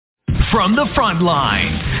From the front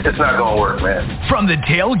lines. It's not going to work, man. From the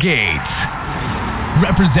tailgates.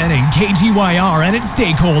 Representing KGYR and its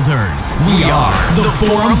stakeholders, we are the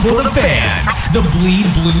Forum for the Fans, the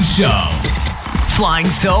Bleed Blue Show.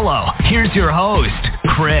 Flying solo, here's your host,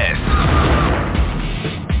 Chris.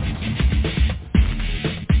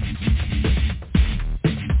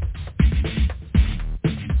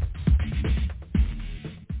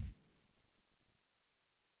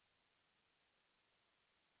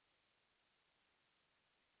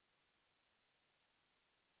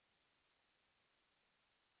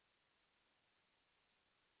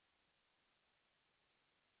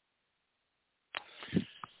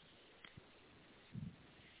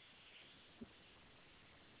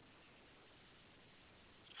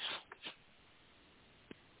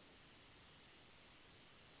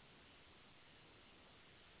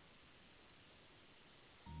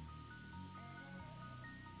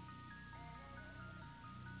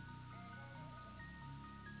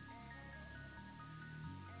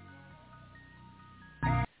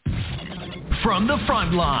 From the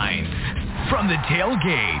front lines, from the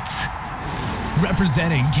tailgates,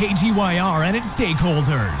 representing KGYR and its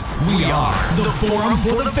stakeholders, we are the Forum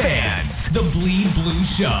for the Fans, the Bleed Blue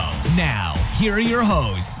Show. Now, here are your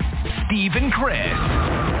hosts, Steve and Chris.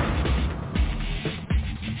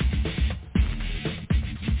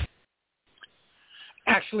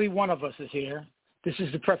 Actually, one of us is here. This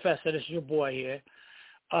is the professor. This is your boy here.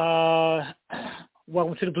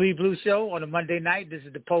 Welcome to the Bleed Blue Show on a Monday night. This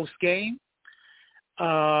is the post game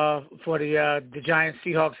for the Giants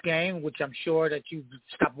Seahawks game, which I'm sure that you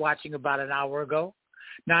stopped watching about an hour ago.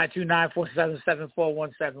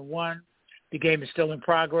 929-477-4171. The game is still in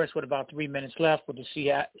progress with about 3 minutes left, with the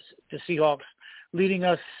Seahawks leading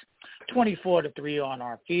us 24-3 on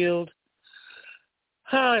our field.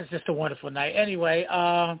 It's just a wonderful night. Anyway,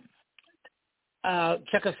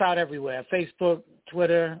 check us out everywhere: Facebook,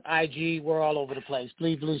 Twitter, IG. We're all over the place.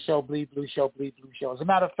 Bleed Blue Show, Bleed Blue Show, Bleed Blue Show. As a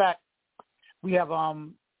matter of fact, we have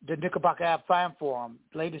the Knickerbocker Ave Fan Forum.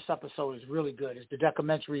 The latest episode is really good. It's the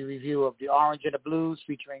documentary review of the Orange and the Blues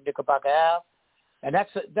featuring Knickerbocker Ave. And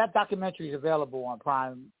that documentary is available on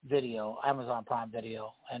Prime Video, Amazon Prime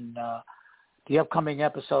Video. And the upcoming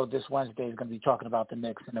episode this Wednesday is going to be talking about the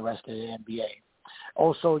Knicks and the rest of the NBA.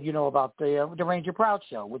 Also, you know about the Ranger Proud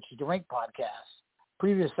Show, which is the Rink podcast.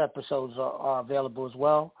 Previous episodes are available as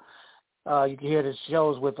well. You can hear the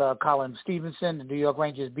shows with Colin Stevenson, the New York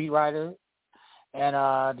Rangers beat writer. And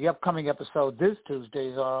the upcoming episode this Tuesday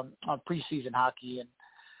is on preseason hockey and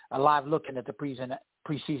a live looking at the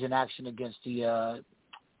preseason action against the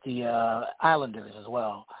Islanders as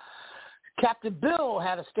well. Captain Bill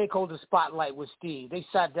had a stakeholder spotlight with Steve. They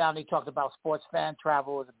sat down. They talked about sports fan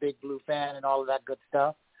travel as a big blue fan and all of that good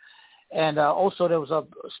stuff. And also there was a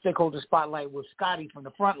stakeholder spotlight with Scotty from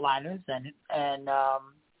the Frontliners, and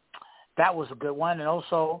that was a good one. And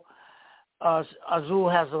also Azul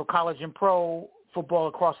has a college and pro football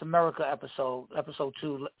across America episode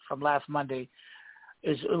 2 from last Monday.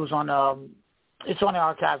 It's on the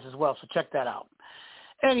archives as well, so check that out.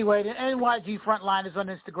 Anyway, the NYG Frontliners on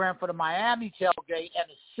Instagram for the Miami tailgate and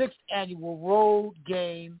the 6th annual road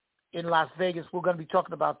game in Las Vegas. We're going to be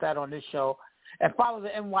talking about that on this show. And follow the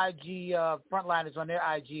NYG Frontliners on their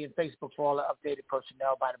IG and Facebook for all the updated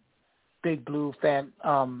personnel by the Big Blue fan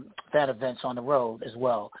events on the road as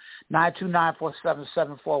well.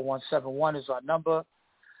 929-477-4171 is our number.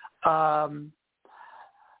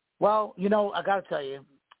 Well, you know, I got to tell you,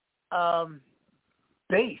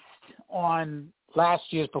 based on last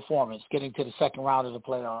year's performance, getting to the second round of the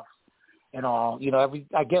playoffs and all, you know,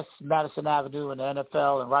 I guess Madison Avenue and the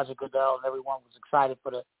NFL and Roger Goodell and everyone was excited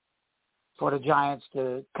for the Giants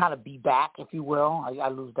to kind of be back, if you will. I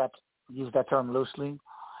use that term loosely.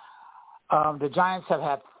 The Giants have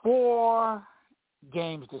had 4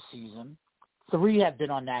 games this season. 3 have been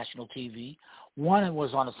on national TV. 1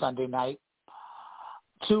 was on a Sunday night.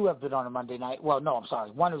 2 have been on a Monday night. Well, no, I'm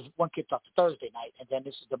sorry. One kicked off the Thursday night, and then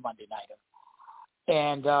this is the Monday nighter.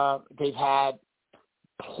 And they've had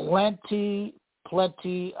plenty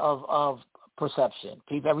of perception.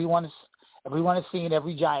 Everyone has seen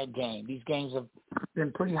every Giant game. These games have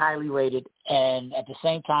been pretty highly rated, and at the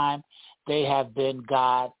same time, they have been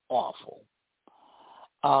god-awful.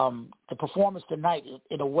 The performance tonight,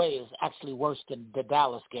 in a way, is actually worse than the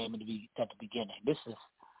Dallas game at the beginning.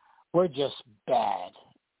 We're just bad.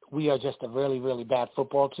 We are just a really, really bad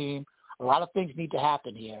football team. A lot of things need to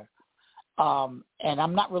happen here. And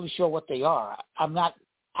I'm not really sure what they are. I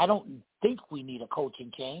don't think we need a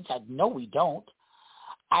coaching change. I know we don't.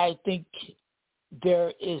 I think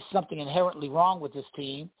there is something inherently wrong with this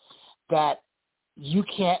team that you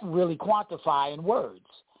can't really quantify in words.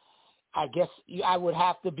 I guess I would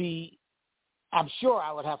have to be. I'm sure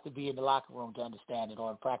I would have to be in the locker room to understand it,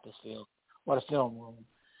 or in practice field, or the film room,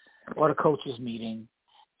 or the coaches meeting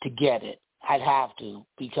to get it. I'd have to,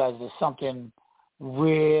 because there's something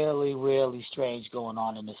really, really strange going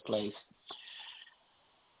on in this place.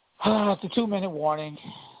 It's a 2-minute warning.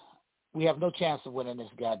 We have no chance of winning this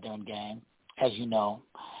goddamn game, as you know.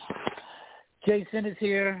 Jason is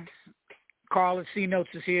here. Carl at C-Notes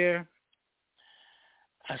is here.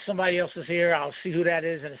 Somebody else is here. I'll see who that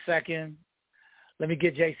is in a second. Let me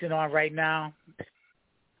get Jason on right now.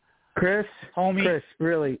 Chris,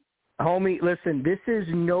 really. Homie, listen, this is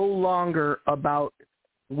no longer about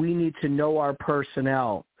we need to know our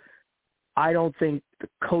personnel. I don't think the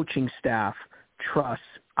coaching staff trusts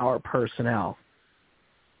our personnel.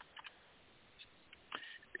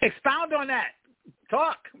 Expound on that.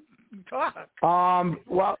 Talk.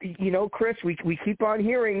 Well, Chris, we keep on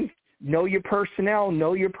hearing, know your personnel,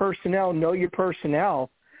 know your personnel, know your personnel.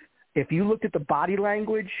 If you looked at the body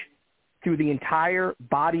language through the entire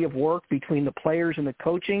body of work between the players and the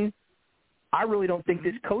coaching, I really don't think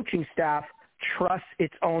this coaching staff trusts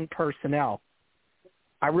its own personnel.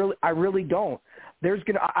 I really don't.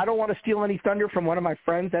 I don't want to steal any thunder from one of my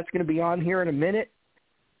friends that's going to be on here in a minute.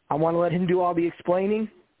 I want to let him do all the explaining.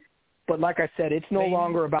 But like I said, it's no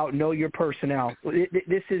longer about know your personnel.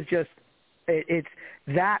 This is just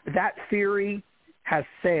that theory has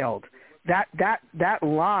sailed. That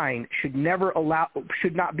line should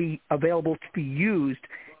not be available to be used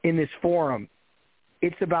in this forum.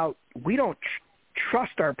 It's about we don't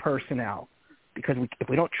trust our personnel, because if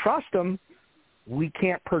we don't trust them, we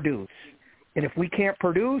can't produce. And if we can't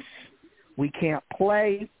produce, we can't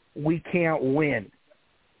play, we can't win.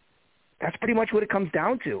 That's pretty much what it comes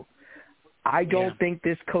down to. I don't think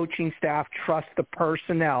this coaching staff trusts the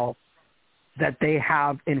personnel that they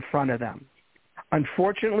have in front of them.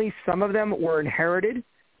 Unfortunately, some of them were inherited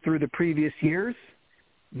through the previous years.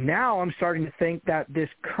 Now I'm starting to think that this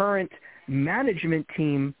current management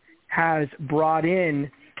team has brought in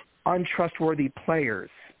untrustworthy players.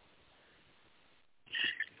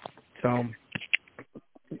 So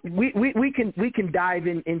we can dive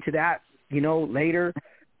into that, later,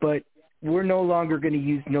 but we're no longer going to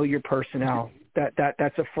use know your personnel.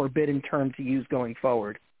 That's a forbidden term to use going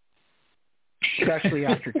forward, especially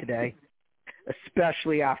after today.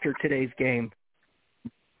 Especially after today's game.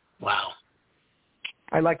 Wow.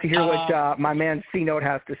 I'd like to hear what my man C-Note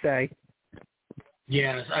has to say.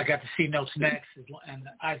 Yes, I got the C-Notes next, and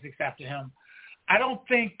Isaac's after him. I don't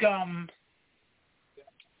think,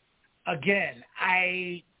 again,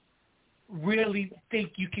 I really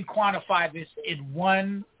think you can quantify this in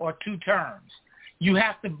one or two terms. You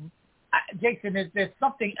have to, Jason, there's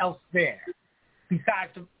something else there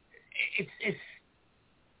besides it's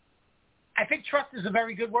I think trust is a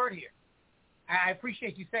very good word here. I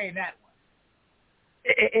appreciate you saying that one.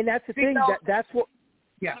 And that's the thing. That's what.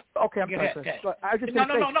 Yeah. Okay, I'm sorry. I was just no.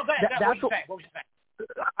 Go ahead. What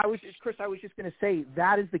was you saying? Chris, I was just going to say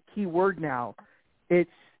that is the key word now. It's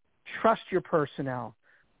trust your personnel.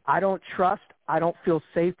 I don't trust. I don't feel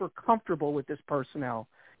safe or comfortable with this personnel.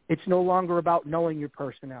 It's no longer about knowing your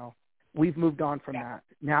personnel. We've moved on from that.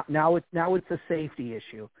 Now it's a safety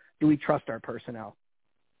issue. Do we trust our personnel?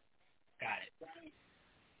 Got it.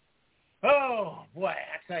 Oh, boy,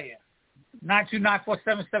 I tell you.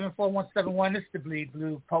 929-477-4171. This is the Bleed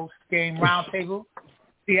Blue post-game roundtable.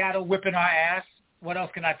 Seattle whipping our ass. What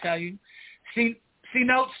else can I tell you?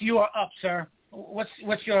 C-Notes, you are up, sir. What's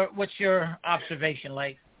your observation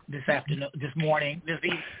like this afternoon, this morning, this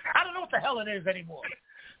evening? I don't know what the hell it is anymore.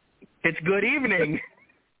 It's good evening.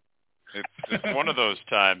 It's one of those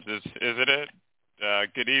times, isn't it?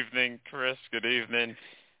 Good evening, Chris. Good evening,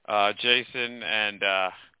 Jason, and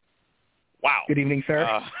wow. Good evening,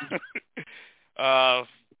 sir. Good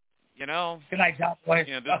night, John. There's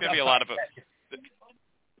going to be a lot of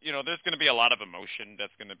there's going to be a lot of emotion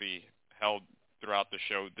that's going to be held throughout the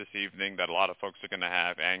show this evening that a lot of folks are going to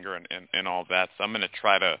have, anger and all that. So I'm going to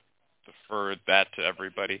try to defer that to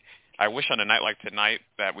everybody. I wish on a night like tonight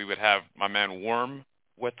that we would have my man Worm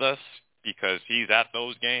with us, because he's at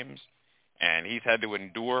those games and he's had to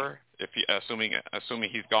endure, assuming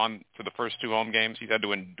he's gone to the first two home games, he's had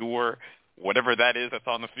to endure whatever that is that's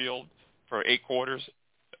on the field for 8 quarters.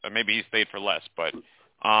 Maybe he stayed for less, but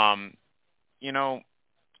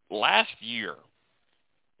last year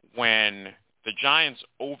when the Giants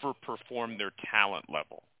overperformed their talent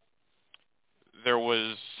level, there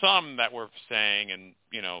was some that were saying, and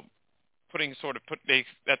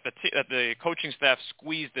that the coaching staff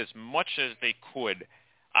squeezed as much as they could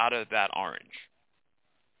out of that orange,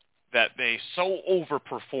 that they so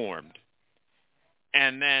overperformed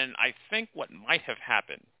And then I think what might have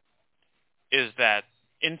happened is that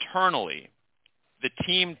internally the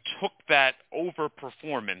team took that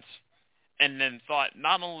overperformance and then thought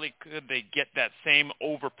not only could they get that same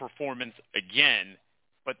overperformance again,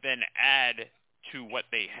 but then add to what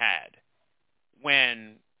they had.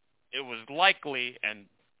 When it was likely, and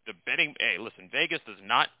the betting, hey, listen, Vegas does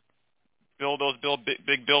not build those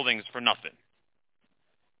big buildings for nothing.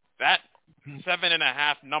 That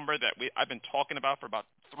 7.5 number that I've been talking about for about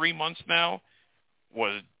 3 months now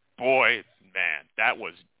was, boy, man, that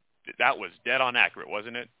was dead on accurate,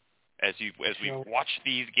 wasn't it? As we watch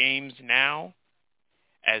these games now,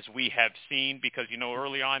 as we have seen, because,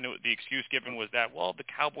 early on the excuse given was that, well, the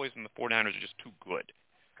Cowboys and the 49ers are just too good.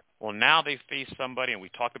 Well, now they face somebody, and we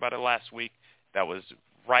talked about it last week, that was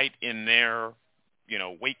right in their,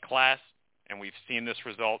 weight class, and we've seen this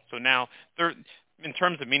result. So now, in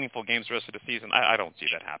terms of meaningful games the rest of the season, I don't see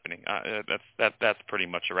that happening. That's pretty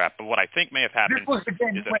much a wrap. But what I think may have happened is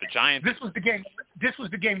that the Giants. This was the game. This was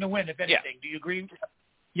the game to win, if anything. Yeah. Do you agree?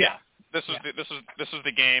 Yeah. This was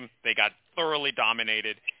the game. They got thoroughly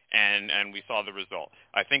dominated, and we saw the result.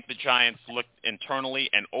 I think the Giants looked internally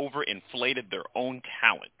and overinflated their own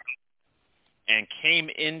talent, and came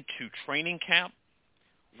into training camp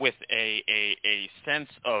with a sense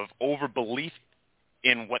of overbelief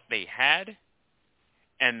in what they had,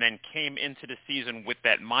 and then came into the season with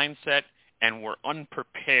that mindset and were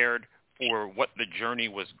unprepared for what the journey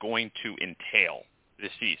was going to entail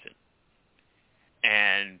this season.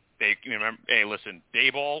 And they remember, hey, listen,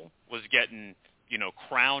 Daboll was getting,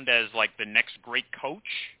 crowned as like the next great coach.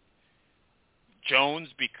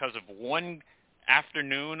 Jones, because of one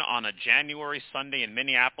afternoon on a January Sunday in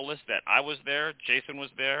Minneapolis that I was there, Jason was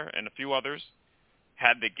there, and a few others,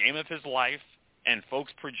 had the game of his life, and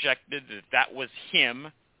folks projected that was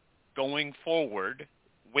him going forward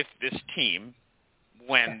with this team,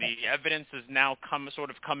 when the evidence is now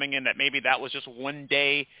coming in that maybe that was just one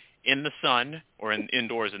day in the sun, or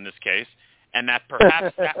indoors in this case, and that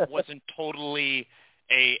perhaps that wasn't totally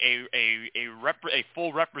a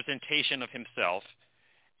full representation of himself,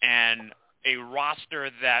 and a roster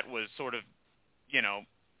that was sort of,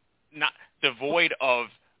 not devoid of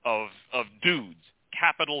dudes,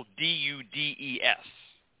 capital D-U-D-E-S.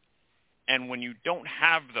 And when you don't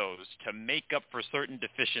have those to make up for certain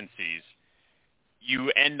deficiencies,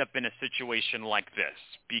 you end up in a situation like this.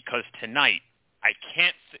 Because tonight,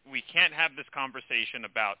 we can't have this conversation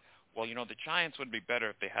about, well, the Giants would be better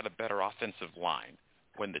if they had a better offensive line,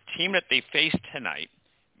 when the team that they faced tonight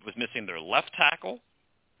was missing their left tackle,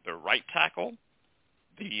 their right tackle,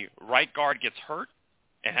 the right guard gets hurt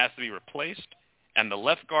and has to be replaced, and the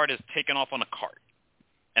left guard is taken off on a cart.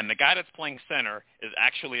 And the guy that's playing center is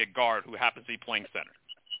actually a guard who happens to be playing center.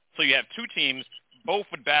 So you have two teams, both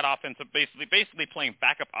with bad offensive, basically playing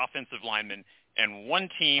backup offensive linemen, and one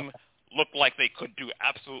team looked like they could do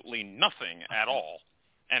absolutely nothing at all,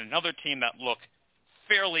 and another team that looked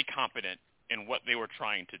fairly competent in what they were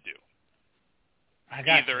trying to do.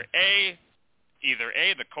 Either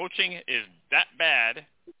A, the coaching is that bad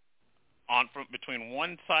between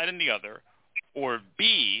one side and the other, or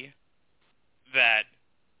B, that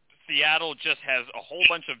Seattle just has a whole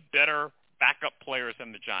bunch of better backup players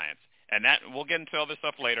than the Giants. And that, we'll get into all this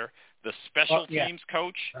stuff later, the special teams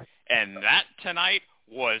coach, and that tonight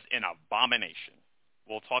was an abomination.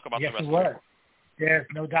 We'll talk about the rest of it. Yes, there's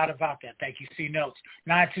no doubt about that. Thank you. See notes.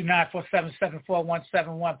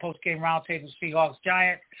 929-477-4171, post-game roundtable, Seahawks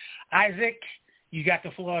Giants. Isaac, you got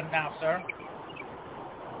the floor now, sir.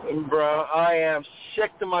 Bro, I am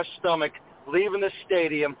sick to my stomach leaving the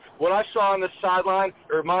stadium. What I saw on the sideline,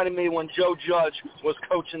 it reminded me when Joe Judge was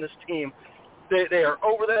coaching this team. They are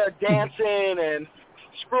over there dancing and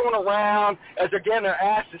screwing around as they're getting their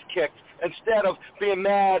asses kicked, instead of being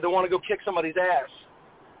mad they want to go kick somebody's ass.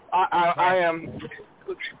 I am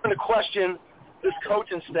going to question this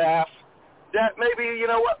coaching staff that maybe,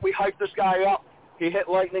 we hyped this guy up. He hit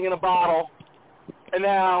lightning in a bottle, and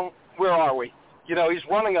now where are we? He's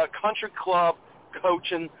running a country club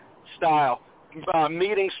coaching style.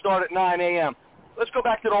 Meetings start at 9 a.m. Let's go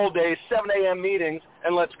back to the old days, 7 a.m. meetings,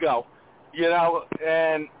 and let's go.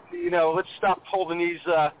 Let's stop holding these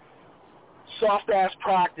soft-ass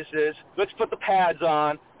practices. Let's put the pads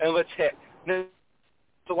on, and let's hit.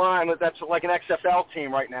 The line that's like an XFL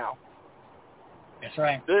team right now. That's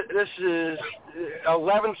right. This is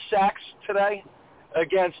 11 sacks today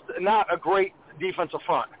against not a great defensive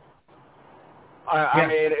front. I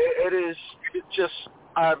mean, it is just,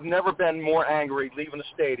 I've never been more angry leaving the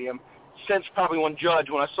stadium, since probably when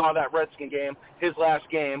I saw that Redskin game, his last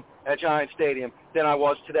game at Giant Stadium, than I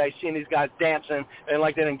was today, seeing these guys dancing and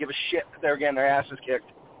like they didn't give a shit that they were getting their asses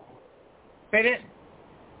kicked. They didn't.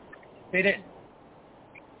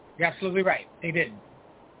 You're absolutely right. They didn't.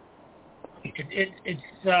 It's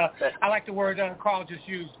I like the word Carl just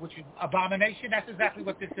used, which is abomination. That's exactly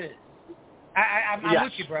what this is. I'm yes.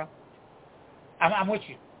 with you, bro. I'm with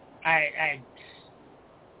you.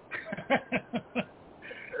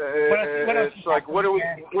 What else it's like,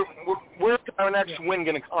 where's our next win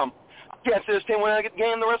going to come? I can't see this team winning a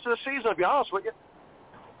game the rest of the season, to be honest with you.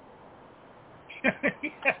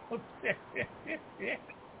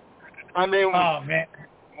 I mean, oh, man.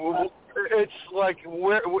 It's like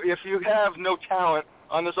if you have no talent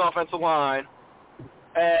on this offensive line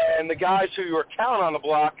and the guys who you are counting on the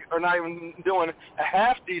block are not even doing a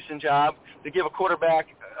half-decent job to give a quarterback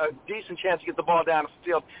a decent chance to get the ball down the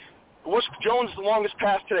field. Jones' longest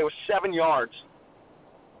pass today was 7 yards.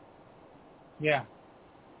 Yeah.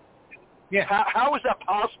 How is that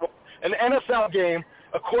possible? An NFL game,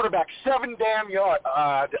 a quarterback 7 damn yards.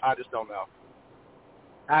 I just don't know.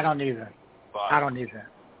 I don't either. But I don't either.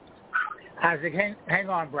 Isaac, hang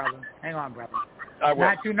on, brother. I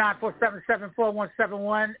will.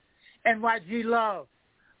 929-477-4171. NYG Love,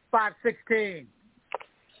 516.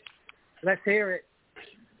 Let's hear it.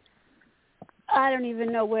 I don't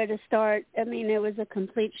even know where to start. I mean, it was a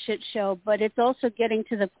complete shit show, but it's also getting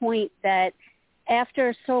to the point that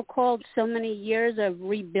after so-called so many years of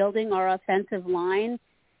rebuilding our offensive line,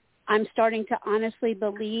 I'm starting to honestly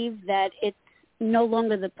believe that it's no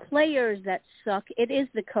longer the players that suck. It is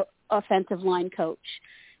the offensive line coach.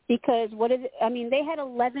 Because they had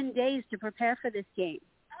 11 days to prepare for this game.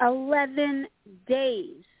 11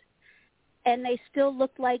 days. And they still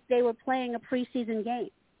looked like they were playing a preseason game.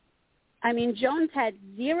 I mean, Jones had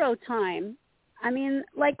zero time. I mean,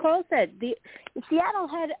 like Carl said, Seattle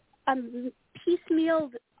had a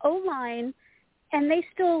piecemealed O-line, and they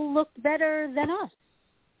still looked better than us.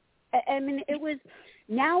 I mean, it was –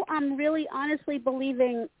 now I'm really honestly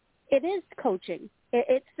believing it is coaching.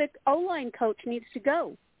 It's the O-line coach needs to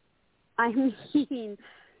go. I mean,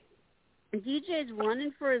 DJ's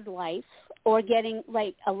running for his life or getting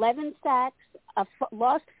like 11 sacks, a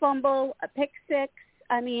lost fumble, a pick six.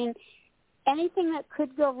 I mean, anything that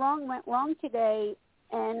could go wrong went wrong today,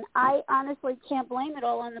 and I honestly can't blame it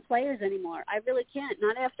all on the players anymore. I really can't,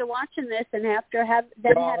 not after watching this and after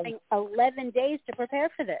having 11 days to prepare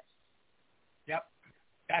for this. Yep.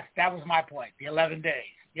 That was my point, the 11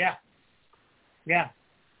 days. Yeah.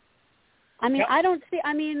 I mean, yep.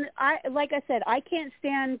 Like I said, I can't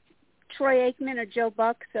stand Troy Aikman or Joe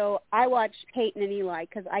Buck, so I watch Peyton and Eli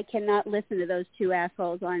because I cannot listen to those two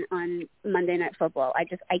assholes on Monday Night Football. I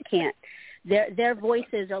can't. Their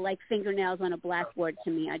voices are like fingernails on a blackboard to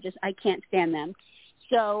me. I can't stand them.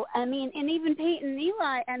 So, I mean, and even Peyton and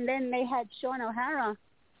Eli, and then they had Sean O'Hara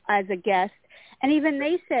as a guest, and even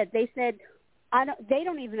they said they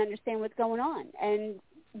don't even understand what's going on, and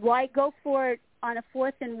why go for it on a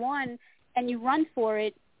 4th and 1 and you run for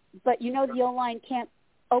it, but the O-line can't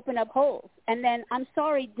open up holes. And then, I'm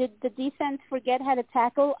sorry, did the defense forget how to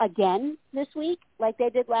tackle again this week like they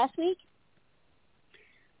did last week?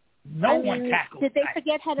 No one tackled. Did they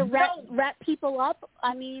forget how to wrap people up?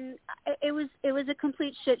 I mean, it was a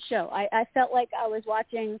complete shit show. I felt like I was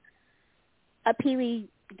watching a Pee Wee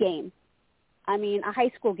game. I mean, a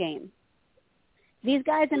high school game. These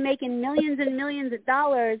guys are making millions and millions of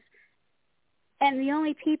dollars, and the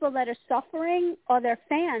only people that are suffering are their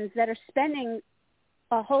fans that are spending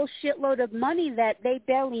a whole shitload of money that they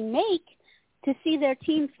barely make to see their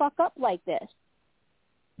team fuck up like this.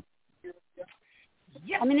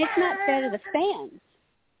 Yep. I mean, it's not fair to the fans.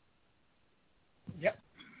 Yep.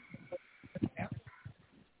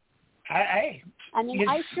 I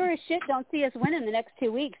sure as shit don't see us winning the next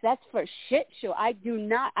 2 weeks. That's for shit sure. I do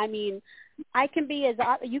not. I mean, you can be as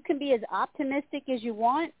optimistic as you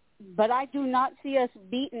want, but I do not see us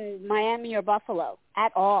beating Miami or Buffalo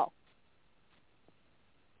at all.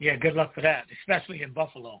 Yeah, good luck for that, especially in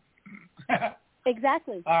Buffalo.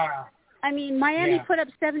 Exactly. I mean, Miami put up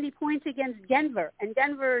 70 points against Denver, and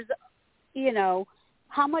Denver's,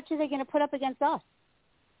 how much are they going to put up against us?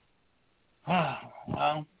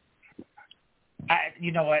 Well,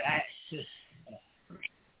 you know what? I just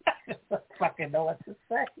don't fucking know what to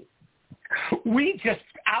say. We just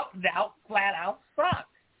flat out suck.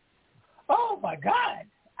 Oh my God!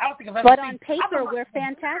 I don't think I've ever. But on paper, we're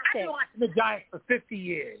fantastic. I've been watching the Giants for 50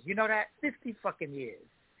 years. You know that? 50 fucking years.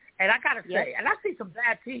 And I gotta say, and I see some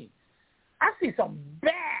bad teams. I see some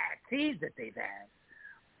bad teams that they've had.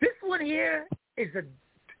 This one here is a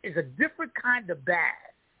different kind of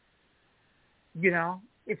bad. You know,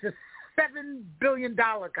 it's a $7 billion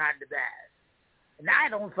kind of bad, and I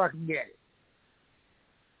don't fucking get it.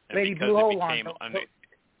 And Lady because Blue it Hole became on.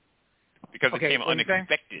 Because Okay, it became what you saying?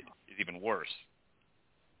 unexpected is even worse.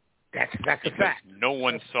 That's a Because fact. no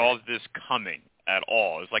one saw this coming at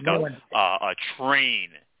all. It's like a train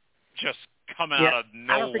just coming out of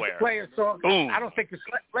nowhere. I don't think the players saw. Boom. I don't think the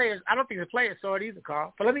players saw it either,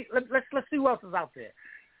 Carl. But let's see who else is out there.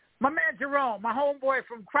 My man Jerome, my homeboy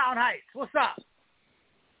from Crown Heights. What's up?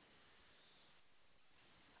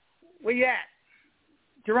 Where you at,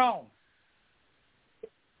 Jerome?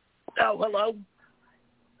 Oh, hello.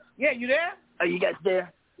 Yeah, you there? Are you guys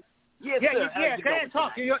there? Yes, sir. Yeah. Go ahead and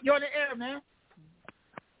talk. You're on the air, man.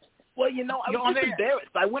 Well, you know, I was just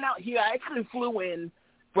embarrassed. I went out here. I actually flew in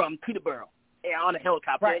from Peterborough on a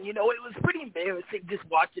helicopter, right. And you know, it was pretty embarrassing just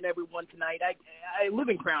watching everyone tonight. I live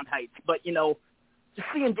in Crown Heights, but you know, just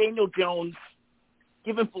seeing Daniel Jones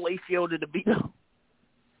giving fellatio to the Beatles,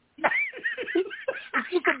 it's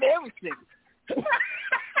just embarrassing.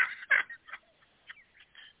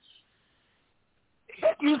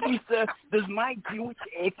 Excuse me, sir. Does my Jewish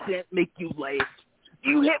accent make you laugh? Do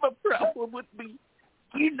you have a problem with me?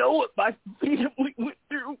 You know what my family went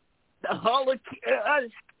through? The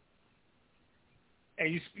Holocaust.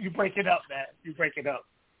 Hey, you break it up, man. You break it up.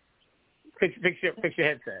 Fix your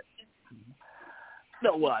headset.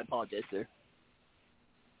 No, well, I apologize, sir.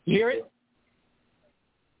 You hear it?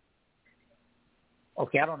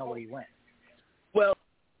 Okay, I don't know where he went. Well,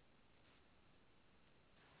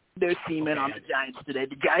 there's semen on the Giants today.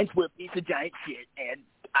 The Giants were a piece of giant shit, and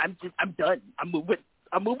I'm done. I'm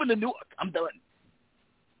moving to Newark. I'm done.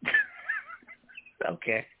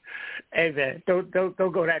 Okay. Hey man, don't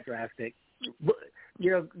go that drastic.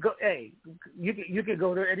 You know, go. Hey, you can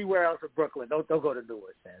go to anywhere else in Brooklyn. Don't go to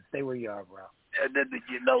Newark, man. Stay where you are, bro.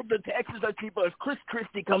 You know, the taxes are cheaper. If Chris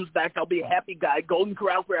Christie comes back, I'll be a happy guy. Golden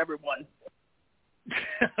Corral for everyone.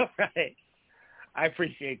 All right. I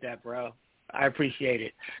appreciate that, bro. I appreciate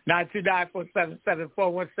it.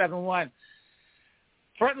 929-477-4171.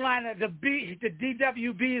 Frontline of the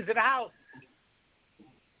DWB is in the house.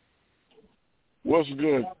 What's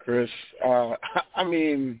good, Chris? I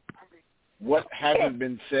mean, what hasn't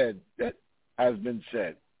been said that has been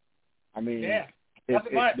said. I mean,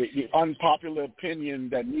 the unpopular opinion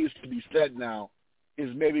that needs to be said now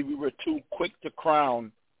is maybe we were too quick to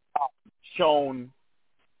crown Shane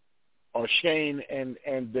and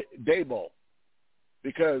Daboll,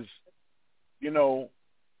 because, you know,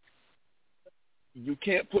 you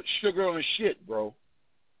can't put sugar on a shit, bro.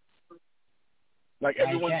 Like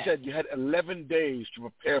everyone said, you had 11 days to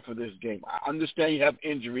prepare for this game. I understand you have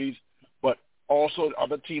injuries, but also the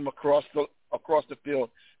other team across the field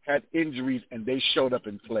had injuries, and they showed up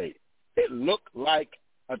and played. It looked like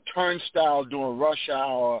a turnstile during rush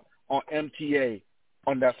hour on MTA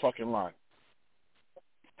on that fucking line.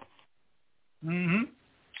 Mm-hmm.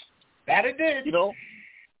 That it did. You know?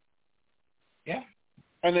 Yeah.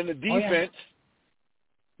 And then the defense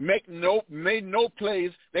made no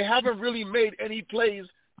plays. They haven't really made any plays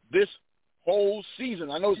this whole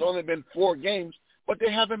season. I know it's only been 4 games, but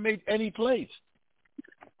they haven't made any plays.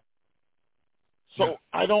 So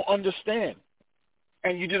I don't understand.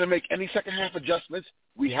 And you didn't make any second half adjustments.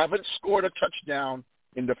 We haven't scored a touchdown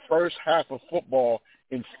in the first half of football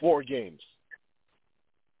in 4 games.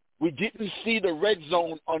 We didn't see the red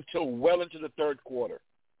zone until well into the third quarter.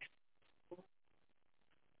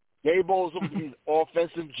 Daboll's an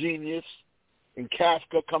offensive genius, and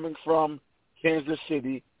Kafka coming from Kansas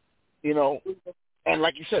City, you know. And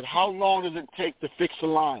like you said, how long does it take to fix the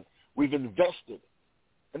line? We've invested.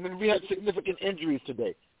 And then we had significant injuries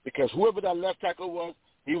today because whoever that left tackle was,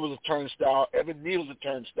 he was a turnstile. Evan Neal's a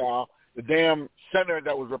turnstile. The damn center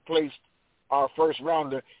that was replaced, our first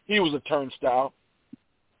rounder, he was a turnstile.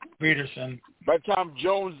 Peterson. By the time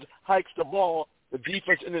Jones hikes the ball, the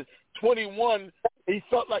defense in the 21, he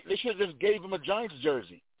felt like they should have just gave him a Giants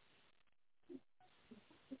jersey.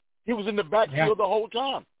 He was in the backfield the whole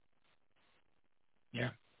time. Yeah.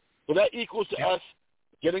 So that equals to us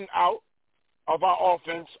getting out of our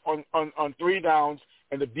offense on 3 downs,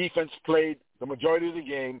 and the defense played the majority of the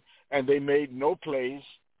game, and they made no plays,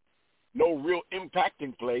 no real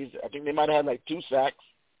impacting plays. I think they might have had like 2 sacks.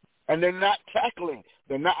 And they're not tackling.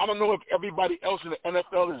 They're not. I don't know if everybody else in the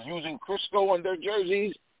NFL is using Crisco on their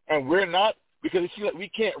jerseys, and we're not, because it seems like we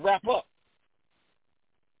can't wrap up.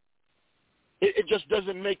 It just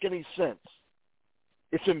doesn't make any sense.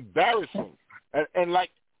 It's embarrassing. And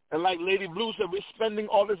like Lady Blue said, we're spending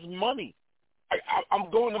all this money. I'm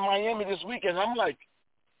going to Miami this weekend. I'm like,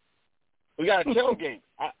 we got a tailgate.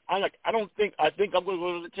 I think I'm going to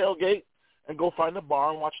go to the tailgate, and go find a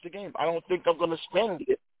bar and watch the game. I don't think I'm going to spend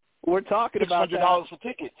We're talking about $600 for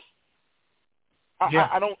tickets. I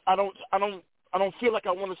don't feel like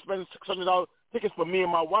I want to spend $600 tickets for me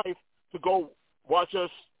and my wife to go watch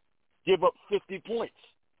us give up 50 points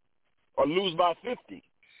or lose by 50.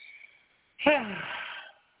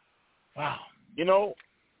 Wow. You know?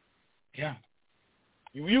 Yeah.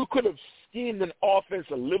 You could have schemed an offense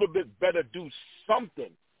a little bit better, do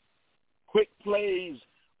something. Quick plays,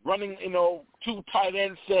 running, 2 tight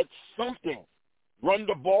end sets, something. Run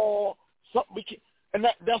the ball, something. And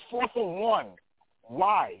that's 4th and 1.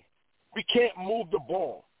 Why? We can't move the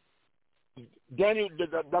ball. Daniel,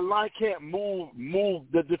 the line can't move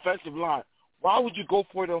the defensive line. Why would you go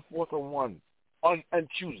for it on 4th and 1 and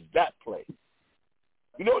choose that play?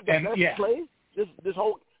 You know what the best play?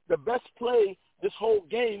 The best play this whole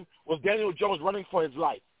game was Daniel Jones running for his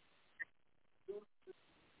life.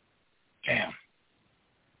 Damn.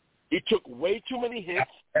 He took way too many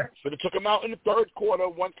hits, but it took him out in the 3rd quarter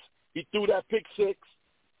once he threw that pick 6.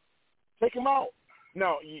 Take him out.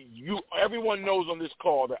 Now, everyone knows on this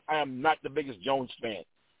call that I am not the biggest Jones fan.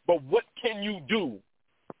 But what can you do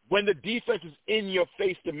when the defense is in your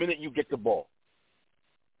face the minute you get the ball?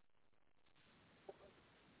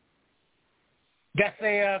 That's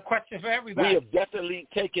a question for everybody. We have definitely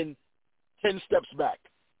taken 10 steps back.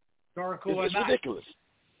 It's ridiculous.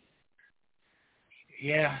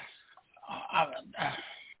 Yeah.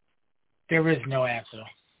 There is no answer.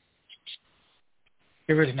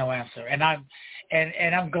 There is no answer. And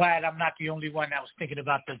I'm glad I'm not the only one that was thinking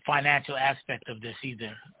about the financial aspect of this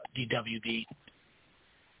either, DWB.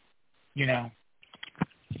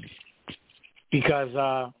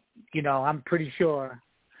 Because I'm pretty sure,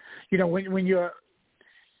 what do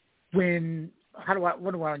I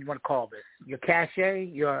want to call this? Your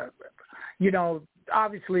cachet,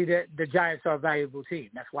 obviously the Giants are a valuable team.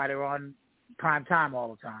 That's why they're on prime time all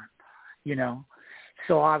the time,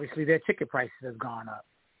 So obviously their ticket prices have gone up,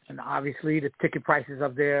 and obviously the ticket prices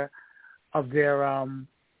of their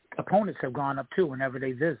opponents have gone up too whenever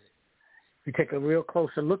they visit. If you take a real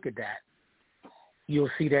closer look at that, you'll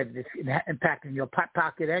see that it's impacting your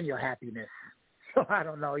pocket and your happiness. So I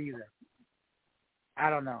don't know either. I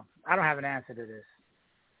don't know. I don't have an answer to this.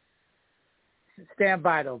 Stand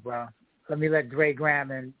by though, bro. Let me let Dre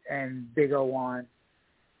Graham and Big O on.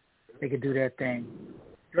 They can do their thing.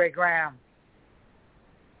 Dre Graham.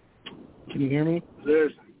 Can you hear me?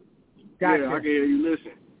 Listen. Gotcha. Yeah, I can hear you.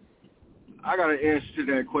 Listen. I got an answer to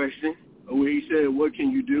that question. When he said, what can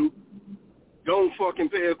you do? Don't fucking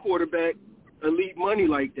pay a quarterback elite money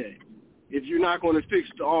like that if you're not going to fix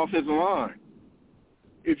the offensive line.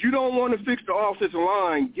 If you don't want to fix the offensive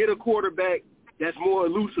line, get a quarterback that's more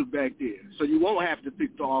elusive back there so you won't have to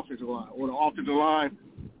fix the offensive line, or the offensive line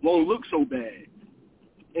won't look so bad.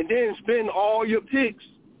 And then spend all your picks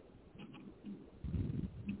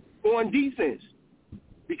on defense,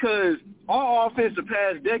 because our offense the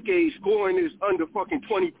past decade scoring is under fucking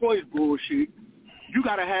 20 points bullshit. You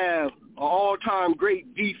got to have an all-time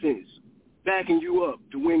great defense backing you up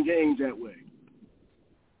to win games that way.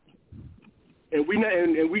 And we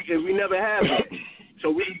never have that. So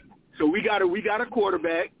we got a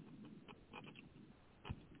quarterback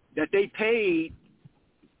that they paid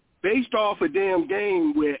based off a damn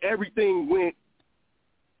game where everything went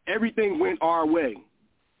our way.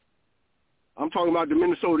 I'm talking about the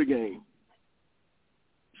Minnesota game.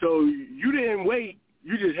 So you didn't wait.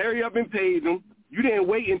 You just hurry up and paid him. You didn't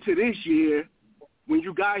wait until this year when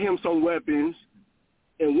you got him some weapons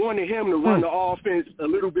and wanted him to run the offense a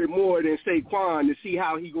little bit more than Saquon to see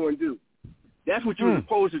how he going to do. That's what you're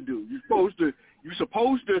supposed to do. You're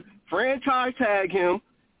supposed to franchise tag him,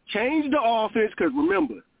 change the offense, because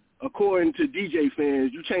remember, according to DJ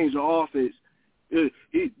fans, you change the offense.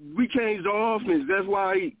 We changed the offense. That's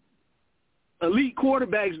why elite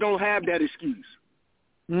quarterbacks don't have that excuse.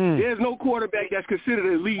 There's no quarterback that's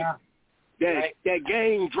considered elite that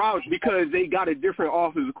game drops because they got a different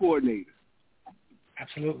offensive coordinator.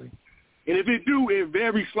 Absolutely. And if it do, it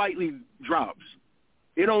very slightly drops.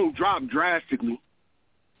 It don't drop drastically.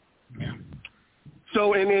 Yeah.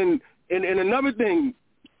 So, and another thing,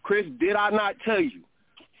 Chris, did I not tell you?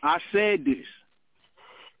 I said this.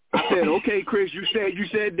 I said, okay, Chris, you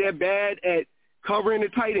said they're bad at covering the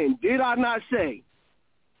tight end. Did I not say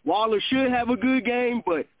Waller should have a good game,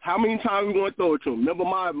 but how many times we going to throw it to him? Remember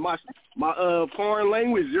my foreign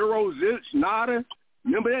language, zero, zilch, nada?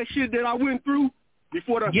 Remember that shit that I went through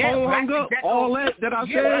before the phone hung up? All that I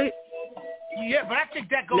said? Yeah, but I think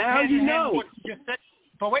that goes now hand you in know. hand with what you just said.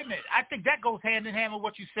 But wait a minute. I think that goes hand in hand with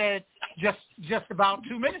what you said just about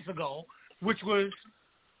 2 minutes ago, which was,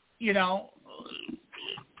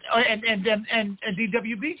 And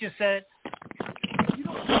DWB just said, you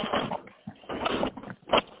know,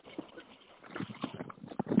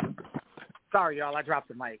 sorry, y'all, I dropped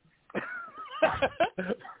the mic.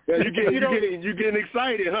 Yeah, you getting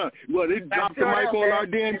excited, huh? Well, they dropped the mic on our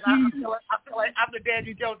damn keys. I feel like I'm the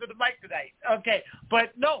Danny Jones of the mic tonight. Okay,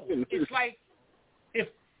 but no, it's like if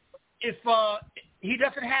he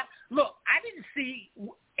doesn't have. Look, I didn't see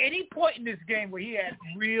any point in this game where he had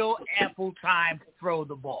real ample time to throw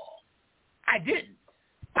the ball. I didn't.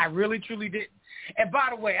 I really, truly didn't. And by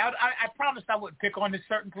the way, I promised I wouldn't pick on this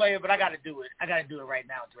certain player, but I got to do it. I got to do it right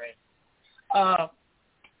now, Dre.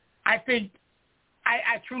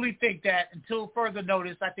 I truly think that until further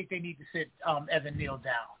notice, I think they need to sit Evan Neal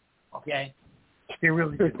down. Okay, they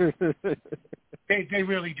really do. they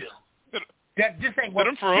really do. That this ain't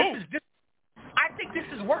worse. I think this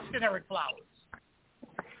is worse than Eric Flowers.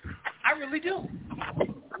 I really do.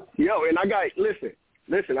 Yo, and I got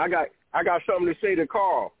listen. I got something to say to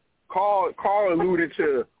Carl. Carl alluded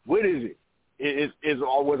to what is it?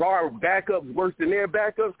 Was our backups worse than their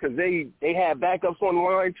backups because they had backups on the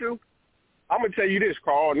line too? I'm going to tell you this,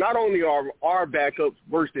 Carl. Not only are our backups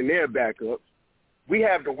worse than their backups, we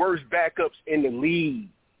have the worst backups in the league.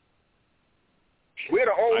 We're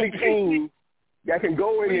the only team that can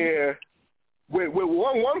go in there with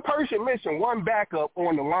one person missing, one backup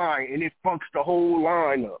on the line, and it fucks the whole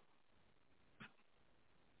line up.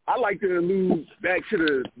 I like to allude back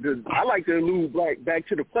to back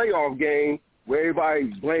to the playoff game where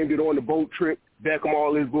everybody blamed it on the boat trip, Beckham,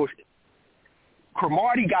 all this bullshit.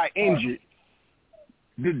 Cromartie got injured.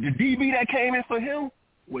 The DB that came in for him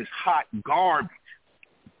was hot garbage.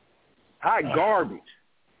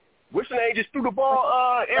 What's the name? Just threw the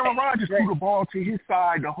ball. Aaron Rodgers threw the ball to his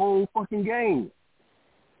side the whole fucking game.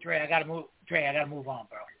 Dre, I gotta move on,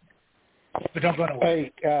 bro. But don't go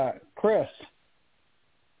nowhere. Hey, Chris.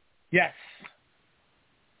 Yes.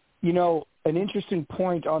 You know, an interesting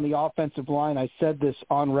point on the offensive line. I said this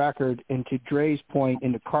on record, and to Dre's point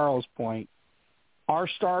and to Carl's point. Our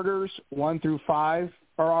starters 1 through 5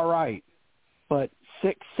 are all right, but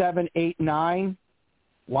 6, 7, 8, 9.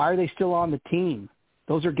 Why are they still on the team?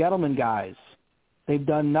 Those are Gettleman guys. They've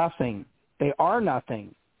done nothing. They are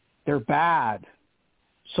nothing. They're bad.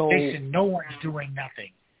 So Jason, no one's doing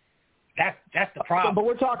nothing. That's the problem. But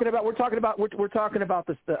we're talking about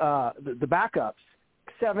the backups.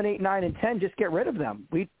 7, 8, 9, and 10. Just get rid of them.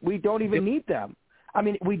 We don't even need them. I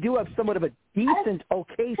mean, we do have somewhat of a decent,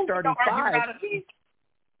 okay starting 5.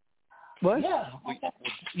 What? Yeah.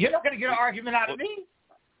 You're not going to get an argument out of me.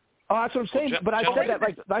 Oh, that's what I'm saying. But I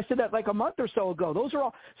said that like a month or so ago. Those are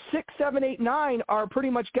all 6, 7, 8, 9 are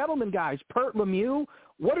pretty much Gettleman guys. Pert, Lemieux.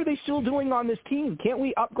 What are they still doing on this team? Can't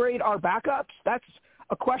we upgrade our backups? That's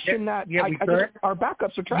a question I guess our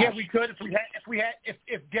backups are trash. Yeah, we could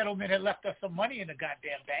if Gettleman had left us some money in the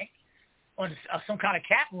goddamn bank or some kind of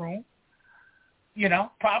cap room. You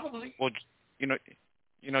know, probably. Well, you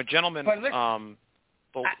know, gentlemen.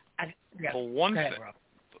 The one thing,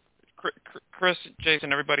 Chris,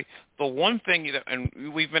 Jason, everybody. The one thing and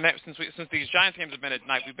we've been since these Giants games have been at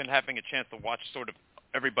night, we've been having a chance to watch sort of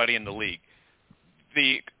everybody in the league.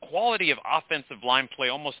 The quality of offensive line play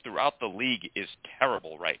almost throughout the league is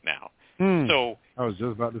terrible right now. So I was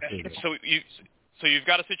just about to say that. So you've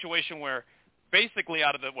got a situation where basically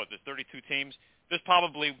out of the 32 teams, there's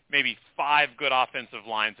probably maybe 5 good offensive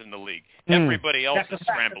lines in the league. Everybody else is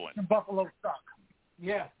scrambling. Buffalo suck.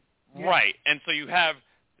 Yeah. Right, and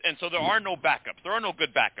so there are no backups. There are no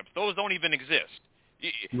good backups. Those don't even exist.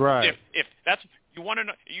 Right. If that's you want to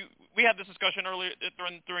know, we had this discussion earlier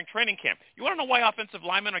during training camp. You want to know why offensive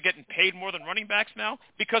linemen are getting paid more than running backs now?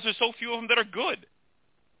 Because there's so few of them that are good.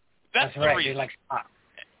 That's the right. reason.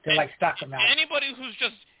 They're like stock amounts. Anybody who's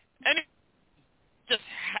just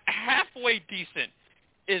halfway decent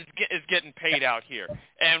is getting paid out here,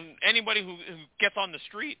 and anybody who gets on the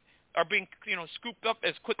street are being scooped up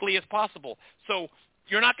as quickly as possible. So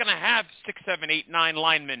you're not going to have 6, 7, 8, 9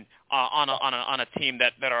 linemen on a team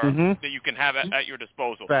that that you can have at your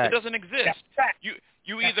disposal. Fact. It doesn't exist.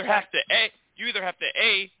 You either have to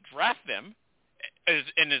draft them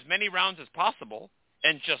in as many rounds as possible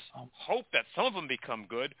and just hope that some of them become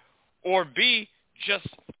good, or B, just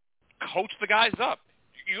coach the guys up.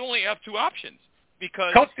 You only have 2 options.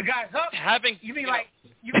 Because coach the guys up. You mean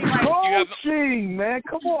coaching, man?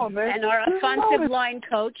 Come on, man. And our offensive line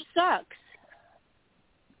coach sucks.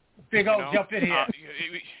 Big old jump in here.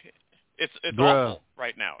 It's awful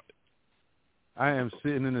right now. I am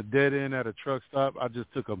sitting in a dead end at a truck stop. I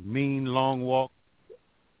just took a mean long walk.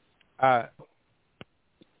 I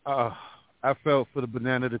felt for the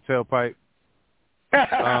banana to tailpipe.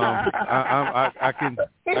 I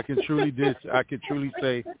can truly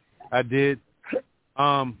say I did.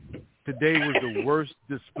 Today was the worst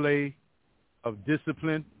display of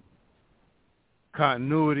discipline,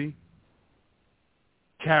 continuity,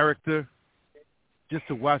 character. Just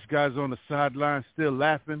to watch guys on the sideline still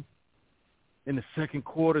laughing in the second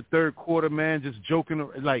quarter, third quarter, man, just joking.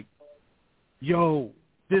 Like, yo,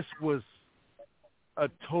 this was a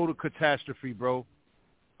total catastrophe, bro.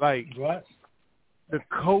 Like, what? The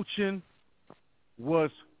coaching was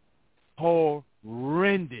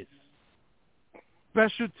horrendous.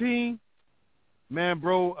 Special team, man,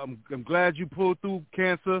 bro, I'm glad you pulled through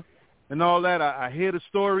cancer and all that. I hear the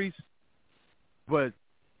stories, but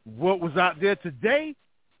what was out there today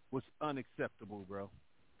was unacceptable, bro.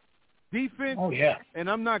 Defense. Oh yeah. And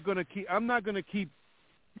I'm not gonna keep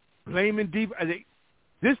blaming defense.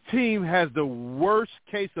 This team has the worst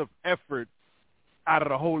case of effort out of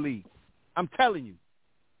the whole league. I'm telling you,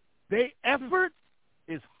 their effort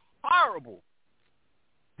is horrible.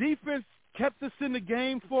 Defense kept us in the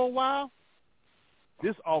game for a while.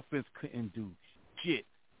 This offense couldn't do shit.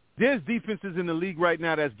 There's defenses in the league right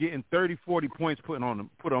now that's getting 30, 40 points put on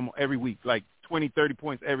them every week, like 20, 30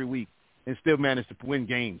 points every week, and still manage to win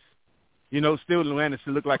games. You know, still manage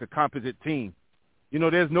to look like a competent team. You know,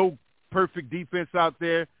 there's no perfect defense out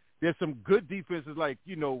there. There's some good defenses like,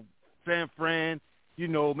 you know, San Fran, you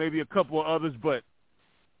know, maybe a couple of others, but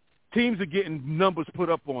teams are getting numbers put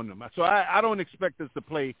up on them. So I don't expect us to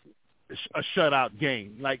play a shutout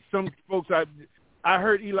game. Like some folks, I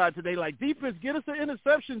heard Eli today, like, defense, get us an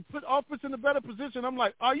interception, put offense in a better position. I'm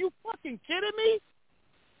like, are you fucking kidding me?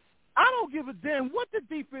 I don't give a damn what the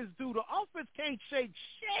defense do. The offense can't shake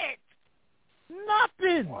shit.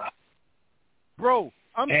 Nothing. Bro,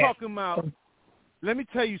 I'm talking about, let me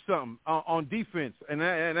tell you something on defense, and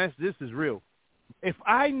this is real. If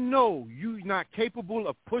I know you're not capable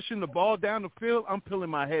of pushing the ball down the field, I'm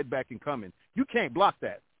pulling my head back and coming. You can't block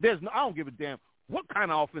that. I don't give a damn what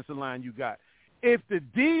kind of offensive line you got. If the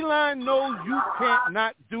D-line knows you can't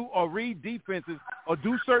not do or read defenses or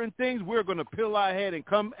do certain things, we're going to peel our head and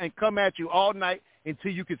come at you all night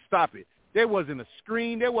until you can stop it. There wasn't a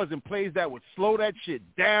screen. There wasn't plays that would slow that shit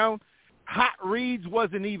down. Hot reads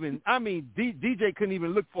wasn't even – I mean, DJ couldn't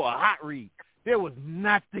even look for a hot read. There was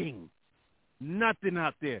nothing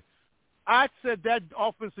out there. I said that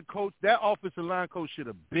offensive line coach should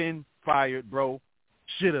have been fired, bro.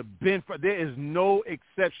 Should have been fired. There is no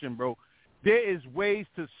exception, bro. There is ways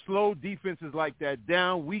to slow defenses like that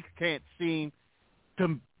down. We can't seem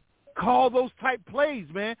to call those type plays,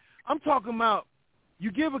 man. I'm talking about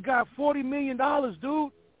you give a guy $40 million,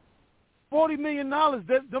 dude. $40 million.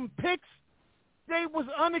 Them picks, they was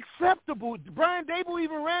unacceptable. Brian Dable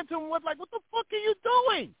even ran to him and was like, what the fuck are you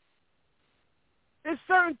doing? There's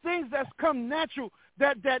certain things that's come natural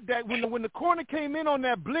that when the corner came in on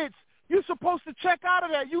that blitz, you're supposed to check out of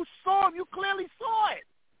that. You saw him. You clearly saw it.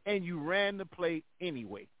 And you ran the play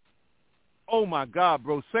anyway. Oh, my God,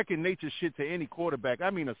 bro. Second nature shit to any quarterback. I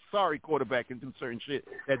mean, a sorry quarterback can do certain shit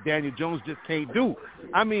that Daniel Jones just can't do.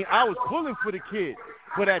 I mean, I was pulling for the kid.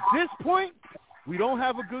 But at this point, we don't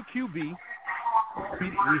have a good QB.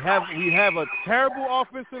 We have a terrible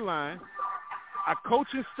offensive line. Our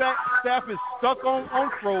coaching staff is stuck on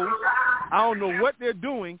throws. I don't know what they're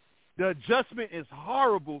doing. The adjustment is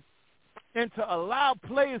horrible. And to allow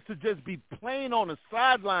players to just be playing on the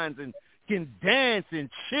sidelines and can dance and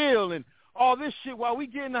chill and all this shit while we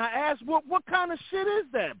getting our ass whooped, what kind of shit is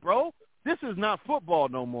that, bro? This is not football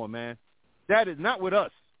no more, man. That is not with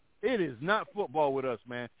us. It is not football with us,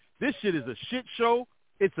 man. This shit is a shit show.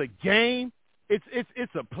 It's a game.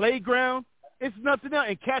 It's a playground. It's nothing else.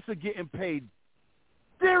 And cats are getting paid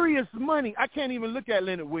serious money. I can't even look at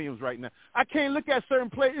Leonard Williams right now. I can't look at certain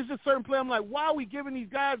plays. It's just certain play. I'm like, why are we giving these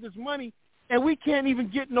guys this money and we can't even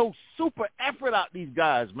get no super effort out these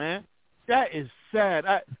guys, man? That is sad.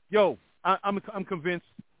 I'm convinced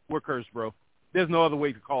we're cursed, bro. There's no other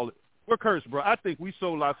way to call it. We're cursed, bro. I think we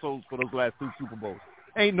sold our souls for those last 2 Super Bowls.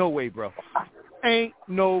 Ain't no way, bro. Ain't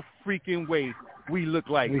no freaking way we look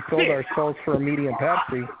like we sold our souls for a medium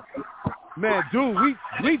Pepsi. Man, dude,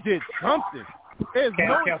 we did something. There's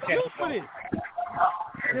no excuse for this.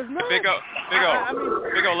 There's no. Big O,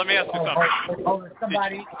 let me ask you something. Oh,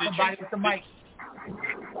 somebody with the mic.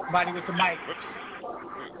 Somebody with the mic.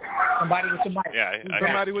 Somebody with the mic. Yeah,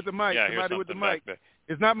 somebody with the mic. Yeah, somebody with the mic.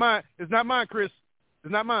 It's not mine. It's not mine, Chris.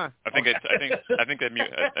 It's not mine. I think they mute. I think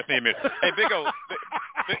they mute. Hey, Big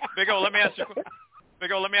O, let me ask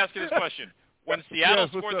you this question. When Seattle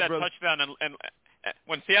scored that touchdown, and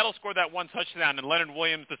when Seattle scored that one touchdown and Leonard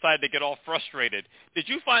Williams decided to get all frustrated, did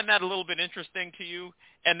you find that a little bit interesting to you?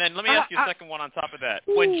 And then let me ask you a second one on top of that.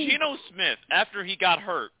 When Geno Smith, after he got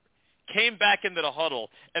hurt, came back into the huddle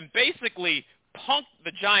and basically punked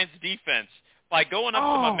the Giants' defense by going up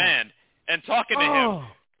to my man and talking to him,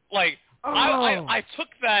 like, I took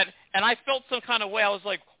that and I felt some kind of way. I was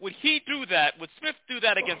like, would he do that? Would Smith do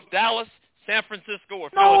that against Dallas, San Francisco,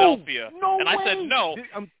 or Philadelphia? And I said no.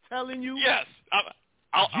 I'm telling you. Yes.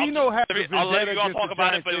 I'll let you all talk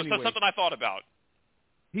about it, but it was something I thought about.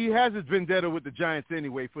 He has his vendetta with the Giants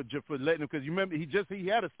anyway for letting him, because you remember he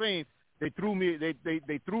had a saying, they threw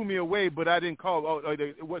me away, but I didn't call.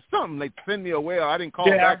 It was something like send me away, or I didn't call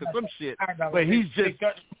back or some shit. But he's just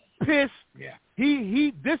pissed. Yeah.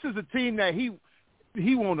 This is a team that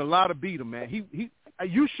he won't allow to beat him, man.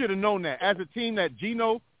 You should have known that as a team that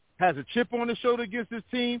Geno has a chip on his shoulder against this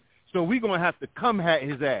team, so we're gonna have to come at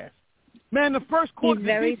his ass. Man, the first quarter the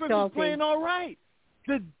defense was playing all right.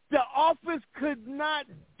 The offense could not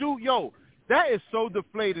do that is so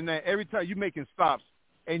deflating that every time you're making stops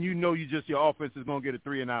and you know your offense is gonna get a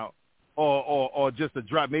 3 and out or just a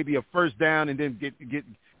drop, maybe a first down and then get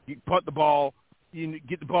punt the ball,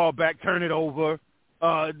 get the ball back, turn it over.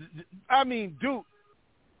 I mean, dude,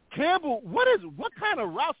 Campbell, what kind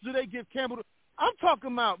of routes do they give Campbell? I'm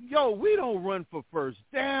talking about, we don't run for first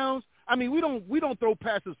downs. I mean, we don't throw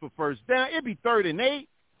passes for first down. It'd be 3rd and 8.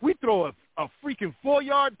 We throw a freaking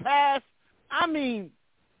 4-yard pass. I mean,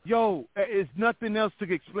 it's nothing else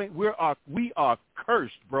to explain. We are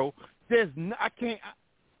cursed, bro. I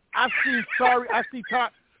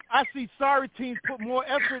see sorry teams put more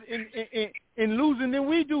effort in losing than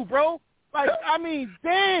we do, bro. Like, I mean,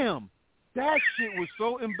 damn, that shit was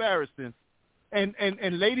so embarrassing.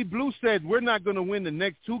 And Lady Blue said we're not going to win the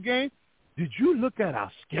next 2 games. Did you look at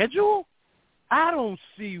our schedule? I don't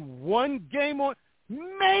see one game on.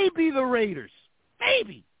 Maybe the Raiders.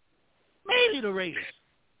 Maybe the Raiders.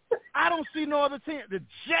 I don't see no other team. The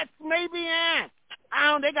Jets, maybe.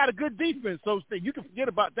 They got a good defense, so you can forget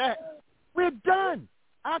about that. We're done.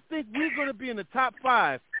 I think we're going to be in the top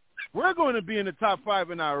 5. We're going to be in the top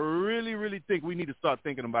 5, and I really, really think we need to start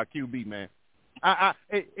thinking about QB, man.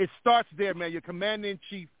 It starts there, man. Your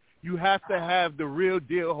commander-in-chief, you have to have the real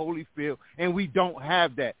deal Holyfield, and we don't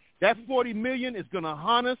have that. That $40 million is going to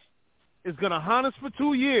haunt us. It's going to haunt us for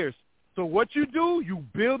 2 years. So what you do, you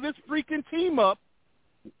build this freaking team up.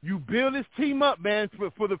 You build this team up, man,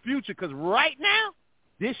 for the future, because right now,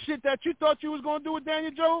 this shit that you thought you was going to do with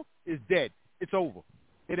Daniel Jones is dead. It's over.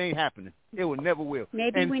 It ain't happening. It will never will.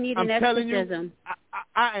 Maybe we need an exorcism.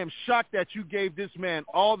 I am shocked that you gave this man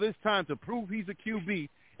all this time to prove he's a QB,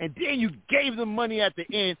 and then you gave them money at the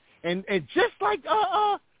end. And just like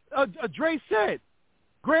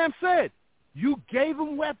Graham said, you gave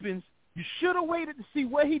him weapons. You should have waited to see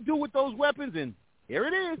what he do with those weapons, and here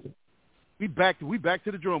it is. We back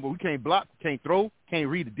to the drawing board. We can't block, can't throw, can't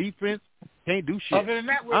read the defense, can't do shit. Other than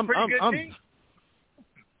that, we're a pretty good team.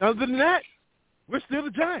 Other than that, we're still the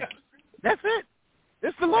Giants. That's it.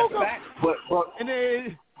 It's the logo.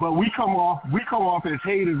 But we come off as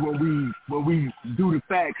haters when we do the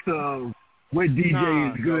facts of what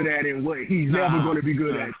DJ is good at and what he's never going to be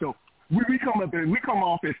good at. So we come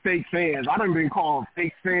off as fake fans. I done been called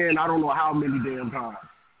fake fan I don't know how many damn times.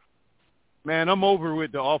 Man, I'm over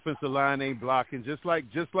with the offensive line ain't blocking. Just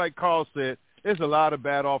like Carl said, there's a lot of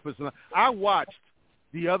bad offensive line. I watched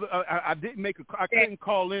the other. I couldn't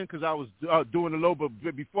call in because I was doing the low.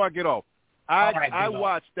 But before I get off, I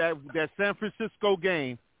watched that San Francisco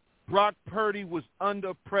game. Brock Purdy was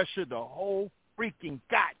under pressure the whole freaking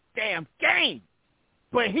goddamn game.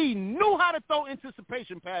 But he knew how to throw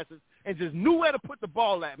anticipation passes and just knew where to put the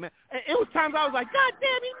ball at, man. And it was times I was like, God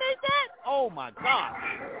damn, he made that? Oh, my God.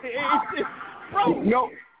 It's bro. No.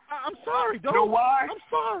 I'm sorry, dog. You know why? I'm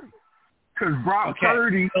sorry. Because Brock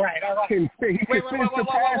Purdy can finish the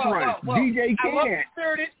pass rush. DJ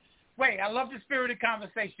can't. I love the spirited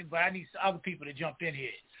conversation, but I need other people to jump in here.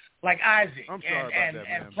 Like Isaac and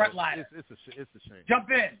Frontline. It's a shame. Jump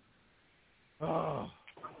in. Oh.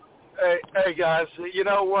 Hey, guys, you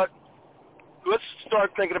know what? Let's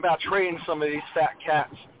start thinking about trading some of these fat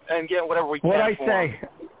cats and getting whatever we can for them.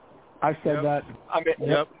 I said that.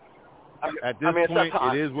 Yep. At this point,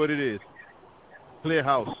 it is what it is. Clear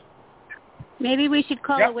house. Maybe we should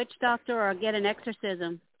call a witch doctor or get an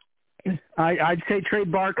exorcism. I'd say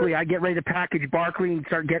trade Barkley. I get ready to package Barkley and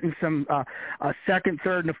start getting some a second,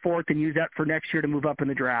 third, and a fourth, and use that for next year to move up in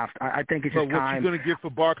the draft. I think it's just time. But what you going to get for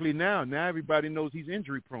Barkley now? Now everybody knows he's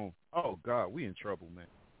injury prone. Oh God, we in trouble, man.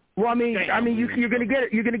 Well, I mean, you're going to get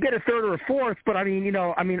it. You're going to get a third or a fourth, but I mean,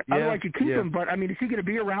 I'd like to keep him, but I mean, is he going to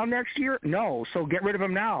be around next year? No. So get rid of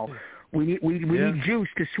him now. We need juice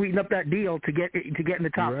to sweeten up that deal to get in the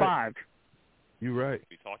top five. You're right.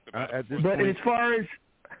 We talked about but as far as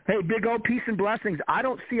Big O, peace and blessings. I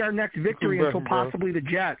don't see our next victory until possibly the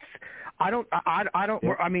Jets. I don't.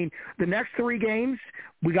 I mean, the next 3 games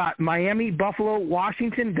we got Miami, Buffalo,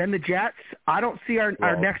 Washington, then the Jets. I don't see our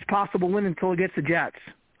next possible win until it gets the Jets.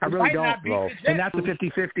 I really don't. And that's a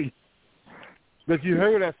 50-50. But you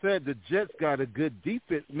heard I said the Jets got a good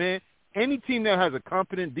defense, man. Any team that has a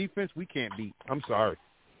competent defense, we can't beat. I'm sorry.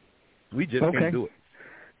 We just can't do it.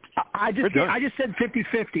 I just said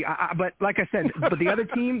 50-50. But like I said, but the other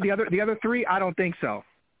team, the other 3, I don't think so.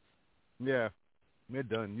 Yeah. They're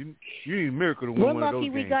done. You need a miracle to win We're one of those lucky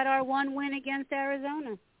we games. got our 1 win against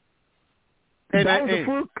Arizona. That was a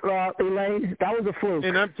fluke, Elaine. That was a fluke.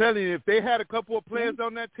 And I'm telling you, if they had a couple of players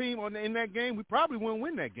on that team in that game, we probably wouldn't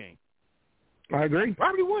win that game. I agree.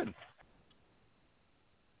 Probably wouldn't.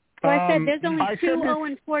 Well, I said there's only 2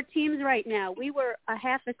 0-4 teams right now. We were a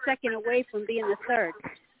half a second away from being the third.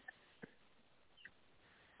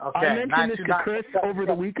 Okay. I mentioned this to Chris over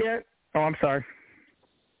the weekend. Oh, I'm sorry.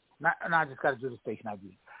 No, I just got to do the station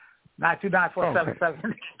ID.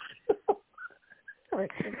 929-477.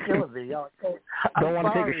 It's killing me, y'all. Don't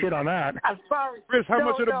want to take a shit on that. I'm sorry. Chris, how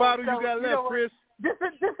much of the bottle you got left, Chris? This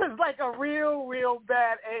is like a real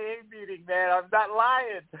bad AA meeting, man. I'm not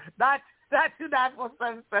lying.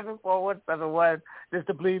 929-477-4171. This is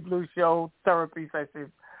the Bleed Blue Show therapy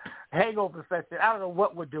session, hangover session. I don't know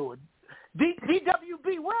what we're doing.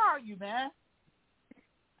 DWB, where are you, man?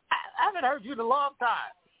 I haven't heard you in a long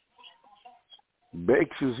time.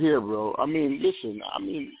 Bakes is here, bro. I mean, listen.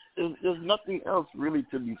 There's nothing else really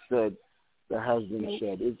to be said that has been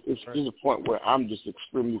said. It's to the point where I'm just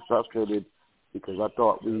extremely frustrated because I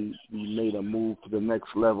thought we made a move to the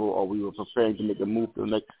next level, or we were preparing to make a move to the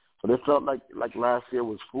next. But it felt like last year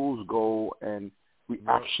was fool's gold, and we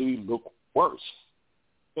actually look worse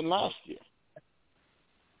than last year.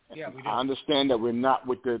 Yeah, we do. I understand that we're not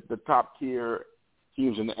with the top tier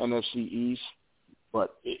teams in the NFC East,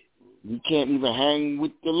 but we can't even hang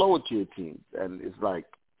with the lower tier teams. And it's like,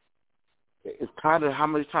 it's kind of how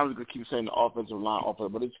many times we keep saying the offensive line,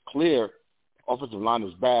 but it's clear offensive line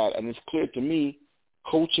is bad. And it's clear to me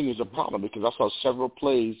coaching is a problem because I saw several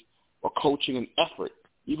plays where coaching and effort,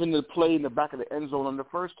 even the play in the back of the end zone on the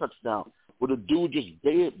first touchdown, where the dude just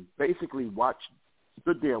basically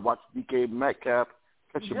stood there and watched DK Metcalf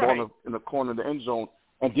catch the ball in the corner of the end zone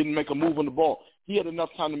and didn't make a move on the ball. He had enough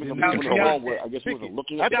time to make a move on the ball where I guess he wasn't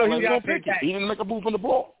looking at the play. He didn't make a move on the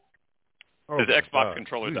ball. His Xbox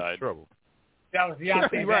controller died. Trouble. That was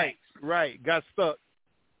Deontay Right. Got stuck.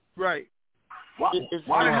 Right. Why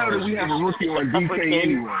the hell did we have a rookie on DK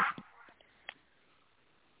anyway?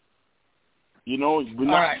 You know, we're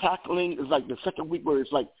not tackling. It's like the second week where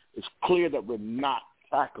it's like it's clear that we're not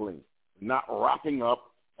tackling, not wrapping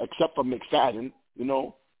up, except for McFadden. You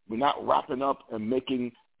know, we're not wrapping up and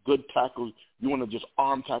making good tackles. You want to just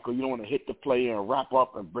arm tackle. You don't want to hit the player and wrap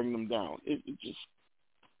up and bring them down. It just,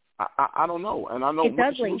 I don't know. And I know what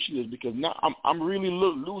the solution is because now I'm really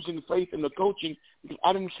losing faith in the coaching because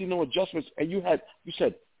I didn't see no adjustments. And you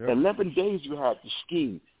said 11 days you had to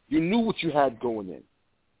scheme. You knew what you had going in.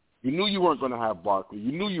 You knew you weren't going to have Barkley.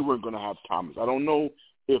 You knew you weren't going to have Thomas. I don't know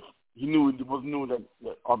if he knew that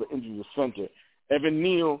all the injuries were center. Evan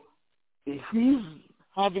Neal, if he's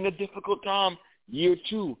having a difficult time year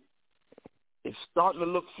 2, it's starting to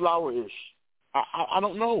look flower-ish. I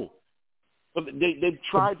don't know. But they've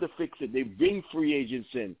tried to fix it. They've been free agents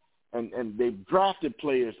in, and they've drafted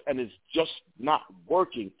players, and it's just not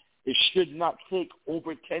working. It should not take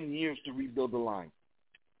over 10 years to rebuild the line.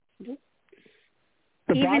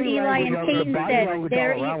 Even Eli and Peyton said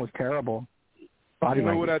they're was terrible.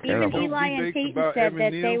 Even Eli and Peyton said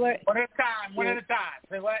that they were. One at a time.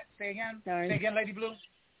 Say what? Say again. Sorry. Say again, Lady Blue.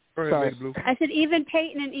 Lady Blue. I said even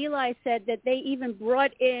Peyton and Eli said that they even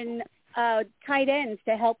brought in tight ends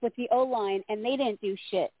to help with the O-line, and they didn't do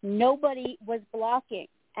shit. Nobody was blocking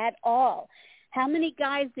at all. How many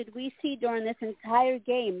guys did we see during this entire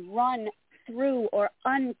game run through or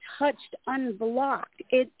untouched, unblocked?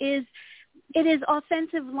 It is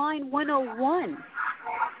offensive line 101.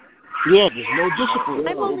 Yeah, there's no discipline.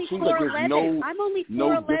 I'm only 4'11". I'm only 4'11",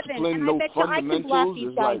 no discipline, and no I bet you I can block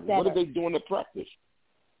these guys better. What are they doing at practice?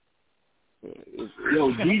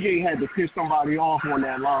 DJ had to piss somebody off on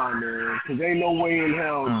that line, man, because ain't no way in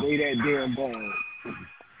hell they that damn bad.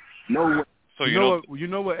 No way. So you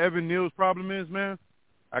know what Evan Neal's problem is, man?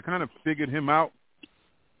 I kind of figured him out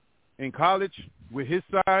in college with his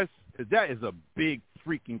size, because that is a big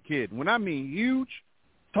freaking kid. When I mean huge,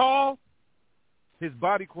 tall, his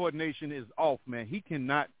body coordination is off, man. He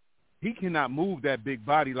cannot move that big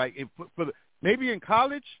body. Like maybe in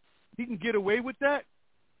college he can get away with that,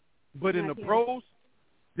 but in the pros,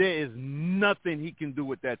 there is nothing he can do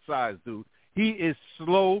with that size, dude. He is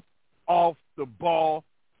slow off the ball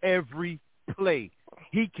every play.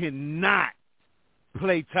 He cannot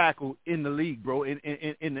play tackle in the league, bro, in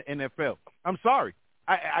the NFL. I'm sorry.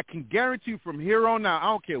 I can guarantee you from here on out, I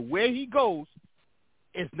don't care where he goes,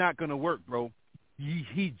 it's not going to work, bro.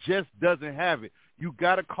 He just doesn't have it. You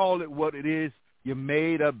got to call it what it is. You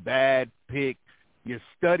made a bad pick. You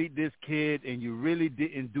studied this kid, and you really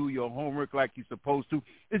didn't do your homework like you're supposed to.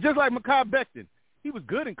 It's just like Mekhi Becton. He was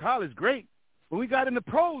good in college, great. When we got in the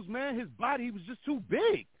pros, man, his body was just too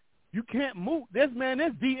big. You can't move. This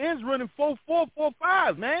DN's running 4.4,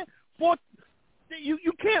 4.5, man.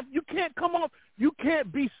 You can't come off. You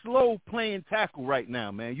can't be slow playing tackle right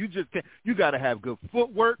now, man. You just can't. You got to have good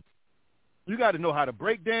footwork. You got to know how to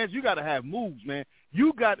break dance. You got to have moves, man.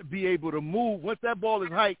 You got to be able to move once that ball is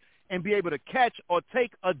hiked and be able to catch or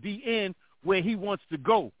take a DN where he wants to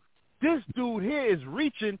go. This dude here is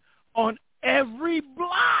reaching on every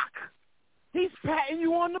block. He's patting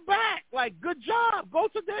you on the back. Like, good job. Go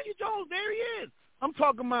to Daniel Jones. There he is. I'm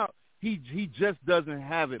talking about he just doesn't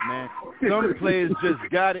have it, man. Some players just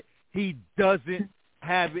got it. He doesn't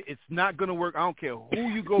have it. It's not going to work. I don't care who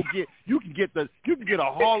you go get. You can get a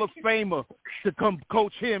Hall of Famer to come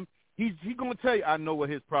coach him. He's going to tell you, I know what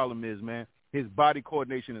his problem is, man. His body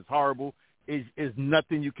coordination is horrible. Is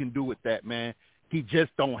nothing you can do with that, man. He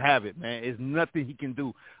just don't have it, man. There's nothing he can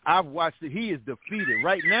do. I've watched it. He is defeated.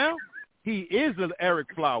 Right now, he is an Eric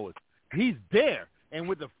Flowers. He's there. And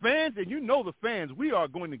with the fans, and you know the fans, we are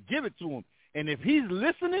going to give it to him. And if he's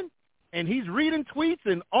listening and he's reading tweets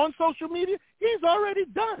and on social media, he's already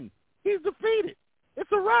done. He's defeated.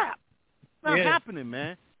 It's a wrap. It's not happening,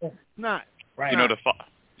 man. It's not. Right. To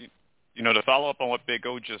follow up on what Big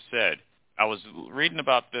O just said, I was reading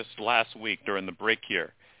about this last week during the break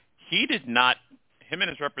here. He did not, him and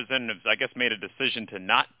his representatives, I guess, made a decision to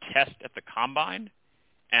not test at the combine.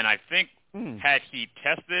 And I think had he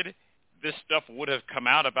tested, this stuff would have come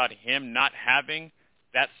out about him not having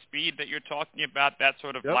that speed that you're talking about, that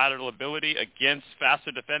sort of lateral ability against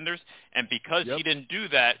faster defenders. And because he didn't do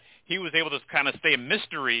that, he was able to kind of stay a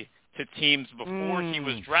mystery to teams before he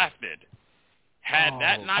was drafted. Had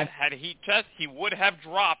he tested, he would have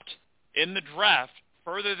dropped in the draft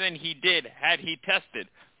further than he did had he tested.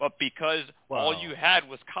 But because all you had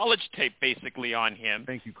was college tape basically on him.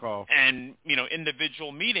 Thank you, Carl. And,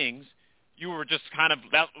 individual meetings, you were just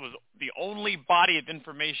that was the only body of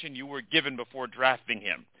information you were given before drafting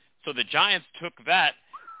him. So the Giants took that,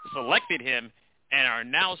 selected him, and are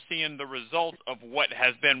now seeing the result of what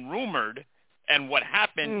has been rumored and what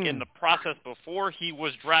happened in the process before he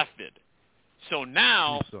was drafted. So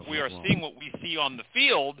now we are seeing what we see on the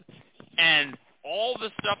field, and all the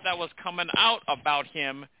stuff that was coming out about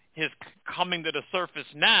him is coming to the surface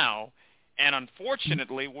now. And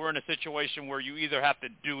unfortunately, we're in a situation where you either have to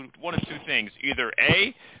do one of two things. Either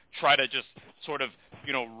A, try to just sort of,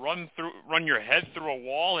 run your head through a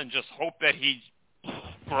wall and just hope that he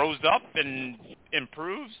grows up and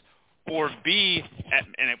improves, or B,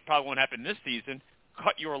 and it probably won't happen this season,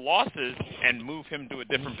 cut your losses and move him to a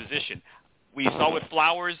different position. We saw with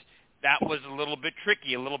Flowers, that was a little bit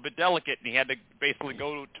tricky, a little bit delicate, and he had to basically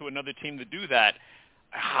go to another team to do that.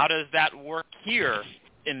 How does that work here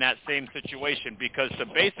in that same situation? Because to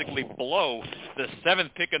basically blow the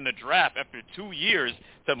 7th pick in the draft after 2 years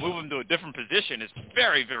to move him to a different position is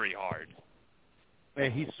very, very hard. Hey,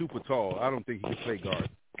 he's super tall. I don't think he can play guard.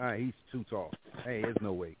 He's too tall. Hey, there's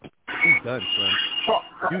no way. He's done,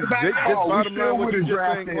 son. This bottom line, what you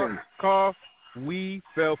just saying, Carl, we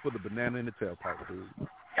fell for the banana in the tailpipe, dude.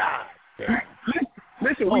 God damn.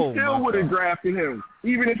 Listen, we still would have drafted him.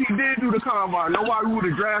 Even if he did do the combine, nobody would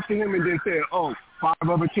have drafted him and then said, 5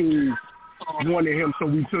 other teams wanted him, so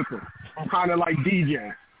we took him. Kind of like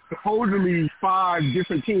DJ. Supposedly 5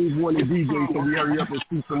 different teams wanted DJ, so we hurry up and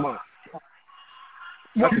scoop him up.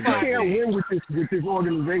 You can't win with this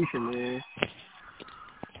organization, man.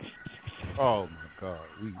 Oh my God,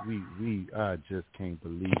 I just can't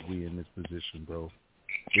believe we in this position, bro.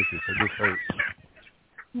 This hurts.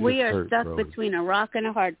 We are stuck between a rock and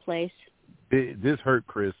a hard place. This hurt,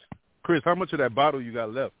 Chris. Chris, how much of that bottle you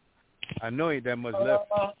got left? I know ain't that much left.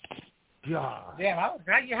 God. Damn,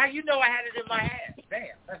 how you know I had it in my hand?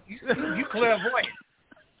 Damn, you clairvoyant.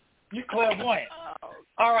 You clairvoyant.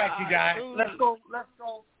 All right, you guys,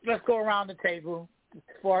 let's go around the table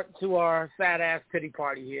to our sad ass pity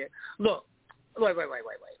party here. Look,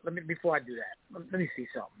 Wait. Before I do that, let me see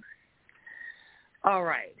something. All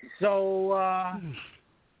right. So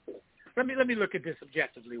let me look at this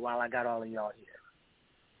objectively while I got all of y'all here.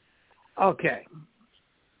 Okay.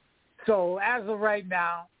 So as of right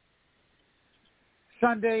now,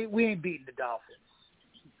 Sunday we ain't beating the Dolphins.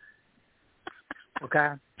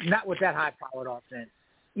 Okay, not with that high-powered offense.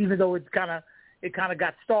 Even though it kind of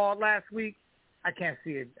got stalled last week, I can't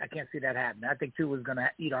see it. I can't see that happening. I think Tua's going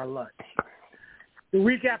to eat our lunch. The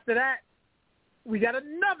week after that, we got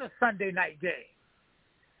another Sunday night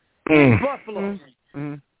game. Buffalo.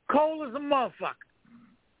 Cold as a motherfucker.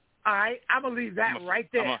 All right, I'm going to leave that right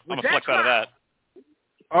there. I'm going to flex out of that.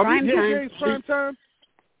 Are we getting prime time?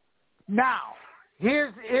 Now,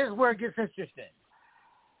 here's where it gets interesting.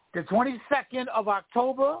 The 22nd of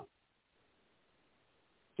October,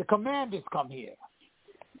 the Commanders come here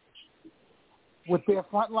with their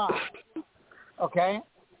front line. Okay?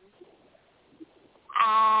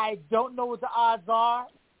 I don't know what the odds are.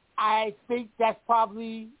 I think that's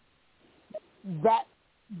probably that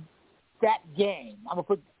game. I'm gonna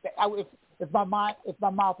put if my mouth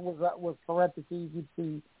was parentheses, you'd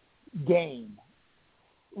see game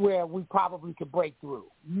where we probably could break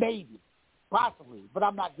through. Maybe. Possibly, but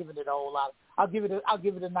I'm not giving it a whole lot. I'll give it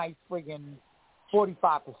a nice friggin'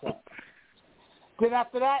 45%. Then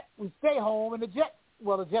after that, we stay home, and the Jets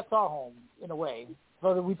are home in a way.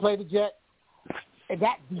 So that we play the Jets, and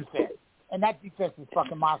that defense is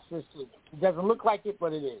fucking monstrous too. It doesn't look like it,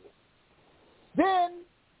 but it is. Then,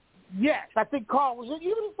 yes, I think Carl, was it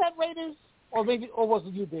you who said Raiders, or was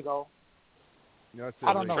it you, Big O? No,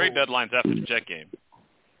 I don't know. Trade deadline's after the Jet game.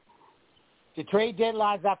 The trade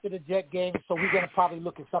deadline's after the Jet game, so we're going to probably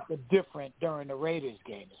look at something different during the Raiders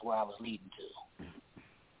game is where I was leading to.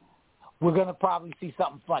 We're going to probably see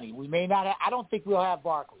something funny. We may not I don't think we'll have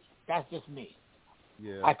Barkley. That's just me.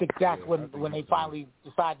 Yeah, I think that's when they finally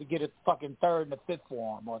decide to get a fucking third and a fifth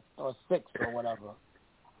for him or sixth or whatever.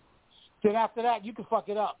 Then after that, you can fuck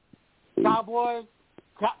it up. Cowboys,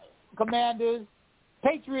 Commanders,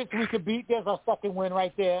 Patriots we could beat. There's our second win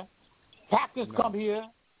right there. Packers come here.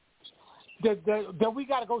 Then we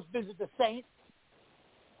got to go visit the Saints.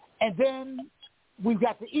 And then we've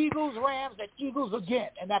got the Eagles, Rams, and Eagles again.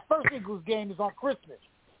 And that first Eagles game is on Christmas.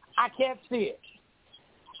 I can't see it.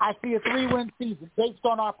 I see a 3-win season based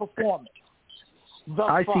on our performance.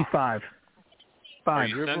 I see 5. Are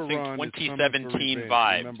you sensing 2017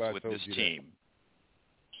 vibes with this team?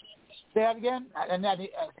 Say that again?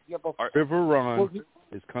 River Run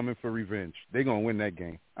is coming for revenge. They're going to win that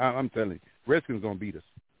game. I'm telling you. Redskins going to beat us.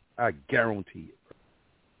 I guarantee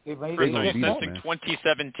it. Are you sensing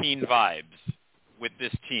 2017 vibes with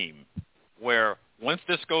this team where once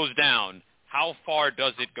this goes down, how far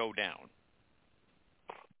does it go down?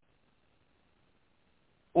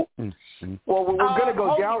 Well, we're going to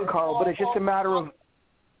go down, Carl, but it's just a matter of.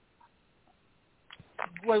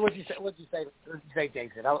 Wait, what'd you say,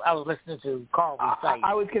 Jason? I was listening to Carl recite.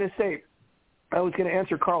 I was going to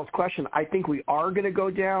answer Carl's question. I think we are going to go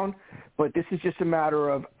down, but this is just a matter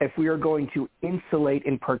of if we are going to insulate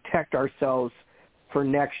and protect ourselves for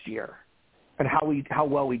next year, and how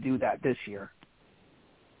well we do that this year.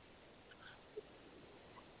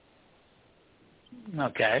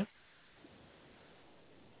 Okay.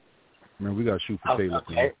 Man, we got to shoot for Taylor.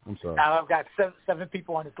 Okay. I'm sorry. Now I've got seven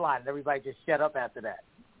people on this line, and everybody just shut up after that.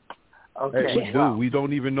 Okay. Hey, dude, we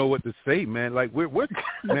don't even know what to say, man. Like we are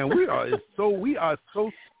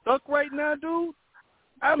so stuck right now, dude.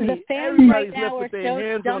 I mean, the fans everybody's right now left with are their so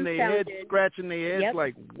hands on their heads, scratching their heads,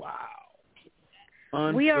 like, wow.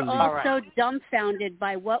 We are all so dumbfounded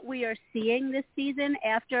by what we are seeing this season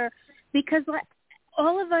because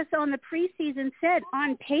all of us on the preseason said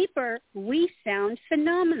on paper we sound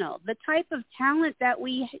phenomenal. The type of talent that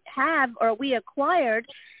we have or we acquired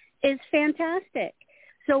is fantastic.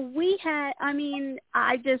 So we're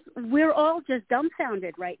all just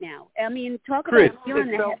dumbfounded right now. I mean, talk about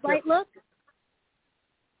feeling the headlight look.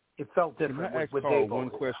 It felt different. Can I ask Carl one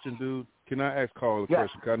question, dude? Can I ask Carl a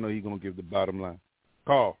question? Because I know he's going to give the bottom line.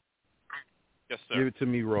 Carl. Yes, sir. Give it to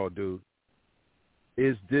me raw, dude.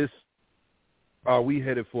 Are we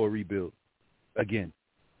headed for a rebuild again?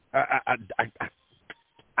 I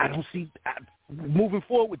don't see moving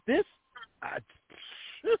forward with this.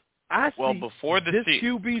 I see before this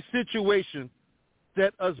QB situation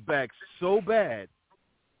set us back so bad.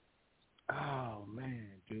 Oh man,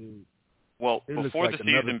 dude. Well, it before like the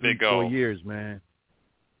season, Big O. 4 years, man.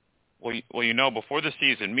 Well, before the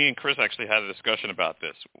season, me and Chris actually had a discussion about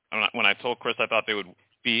this. When I told Chris I thought they would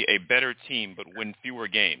be a better team but win fewer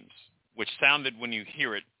games, which sounded, when you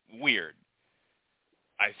hear it, weird.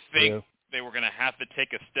 I think they were going to have to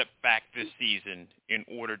take a step back this season in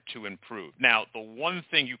order to improve. Now, the one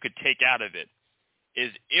thing you could take out of it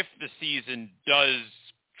is if the season does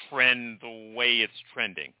trend the way it's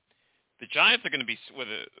trending, the Giants are going to be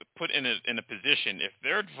put in a position, if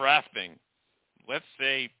they're drafting, let's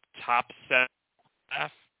say, top 7,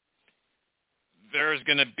 there's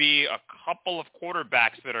going to be a couple of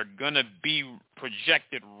quarterbacks that are going to be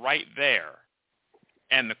projected right there.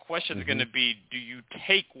 And the question is going to be, do you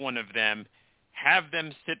take one of them, have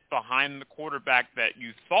them sit behind the quarterback that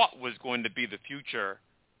you thought was going to be the future,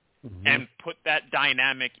 and put that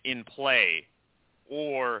dynamic in play?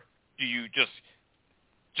 Or do you just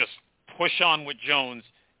push on with Jones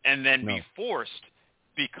and then be forced,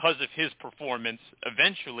 because of his performance,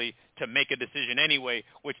 eventually to make a decision anyway,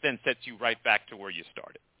 which then sets you right back to where you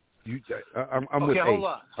started? I'm with Hold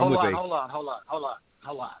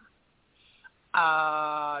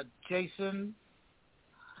on. Jason,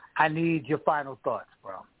 I need your final thoughts,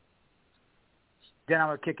 bro. Then I'm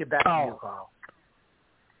going to kick it back to you, Carl.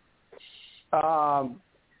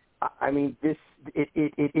 I mean, it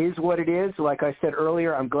is what it is. Like I said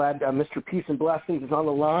earlier, I'm glad Mr. Peace and Blessings is on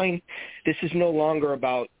the line. This is no longer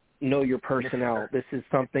about know your personnel. This is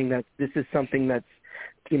something that's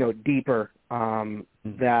deeper,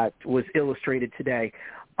 that was illustrated today.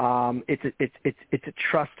 It's a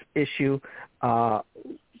trust issue.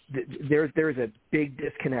 There's a big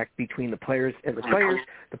disconnect between the players and the players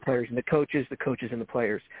and the coaches and the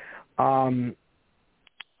players.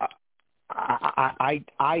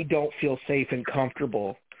 I don't feel safe and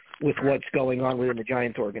comfortable with what's going on within the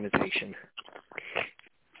Giants organization.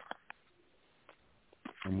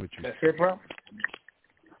 I'm with you. That's it, bro?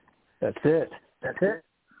 That's it. All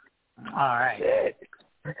right.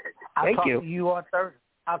 That's it. Thank you.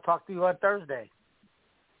 I'll talk to you on Thursday.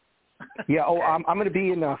 Yeah. Oh, I'm going to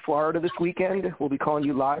be in Florida this weekend. We'll be calling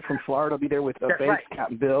you live from Florida. I'll be there with Bates, right.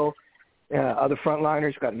 Captain Bill, other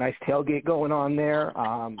frontliners. Got a nice tailgate going on there.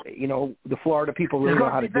 The Florida people really know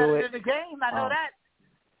how to do it. In the game, I know that.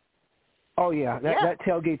 Oh yeah, that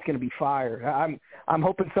tailgate's going to be fire. I'm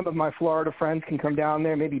hoping some of my Florida friends can come down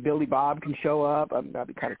there. Maybe Billy Bob can show up. That'd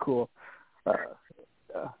be kind of cool.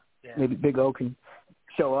 Maybe Big O can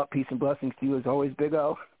show up. Peace and blessings to you as always, Big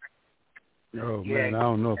O. Oh man, I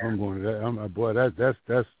don't know if I'm going to that.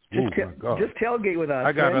 That's my God. Just tailgate with us.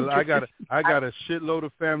 I got a shitload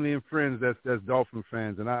of family and friends that's Dolphin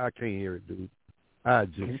fans, and I can't hear it, dude.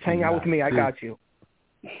 Just hang out with me. I got you.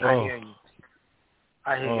 I hear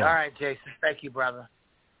you. All right, Jason. Thank you, brother.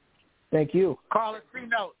 Thank you. Call it 3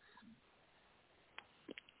 notes.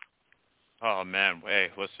 Oh man, hey,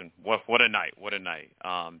 listen, what a night! What a night!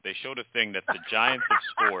 They showed a thing that the Giants have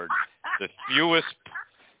scored the fewest.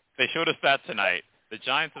 They showed us that tonight. The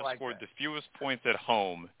Giants have scored the fewest points at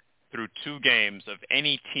home through 2 games of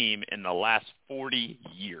any team in the last 40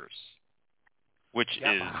 years, which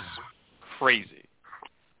is crazy.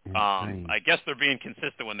 I guess they're being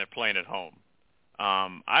consistent when they're playing at home.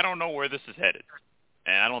 I don't know where this is headed,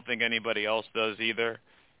 and I don't think anybody else does either.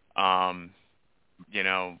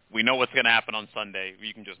 We know what's going to happen on Sunday.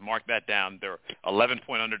 You can just mark that down. They're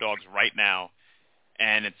 11-point underdogs right now,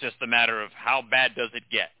 and it's just a matter of how bad does it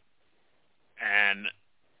get. And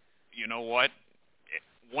you know what?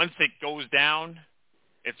 Once it goes down,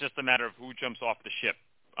 it's just a matter of who jumps off the ship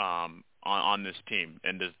on this team.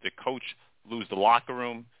 And does the coach lose the locker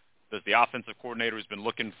room? Does the offensive coordinator who's been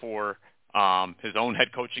looking for his own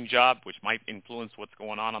head coaching job, which might influence what's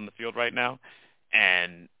going on the field right now?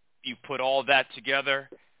 And you put all that together,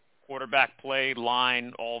 quarterback play,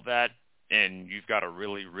 line, all that, and you've got a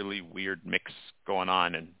really, really weird mix going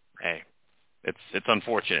on. And, hey, it's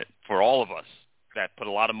unfortunate for all of us that put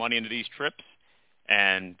a lot of money into these trips,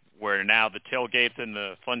 and where now the tailgates and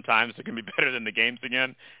the fun times are going to be better than the games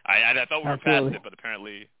again. I thought we were past it, but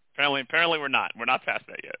apparently we're not. We're not past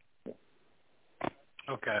that yet.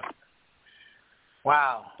 Okay.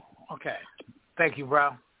 Wow. Okay. Thank you,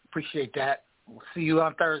 bro. Appreciate that. We'll see you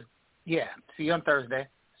on Thursday. Yeah, see you on Thursday.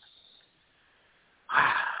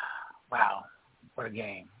 Wow. What a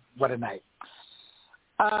game. What a night.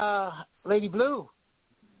 Lady Blue.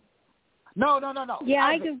 No. Yeah,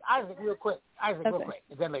 Isaac, real quick. Real quick.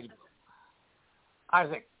 And then Lady Blue.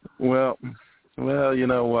 Isaac. Well, you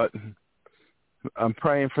know what? I'm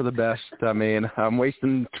praying for the best. I mean, I'm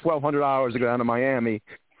wasting 1,200 hours to go down to Miami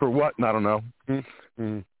for what? I don't know.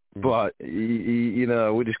 But, we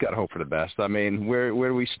just got to hope for the best. I mean, where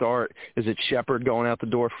do we start? Is it Shepard going out the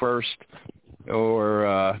door first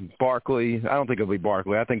or Barkley? I don't think it'll be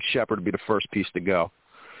Barkley. I think Shepard will be the first piece to go.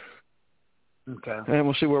 Okay. And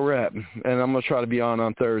we'll see where we're at. And I'm going to try to be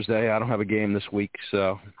on Thursday. I don't have a game this week,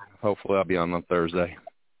 so hopefully I'll be on Thursday.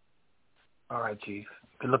 All right, Chief.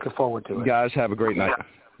 We're looking forward to it. You guys have a great night.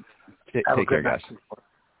 Take care, guys.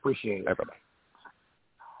 Appreciate it. Bye-bye.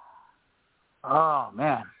 Oh,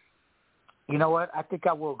 man. You know what? I think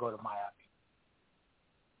I will go to Miami.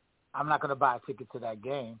 I'm not going to buy a ticket to that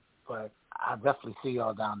game, but I'll definitely see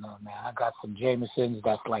y'all down there, man. I got some Jamesons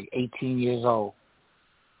that's like 18 years old.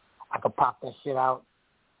 I could pop that shit out.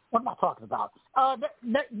 What am I talking about?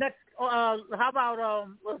 Next, how about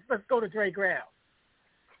let's go to Dre Graham.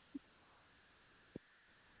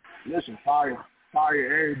 Listen, fire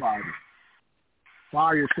everybody.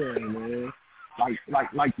 Fire Sam, man.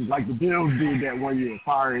 Like the Bills did that one year,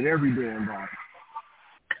 firing every damn body.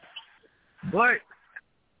 But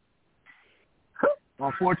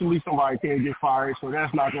unfortunately, somebody can't get fired, so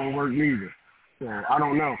that's not going to work neither. So I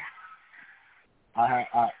don't know. I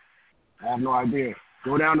have no idea.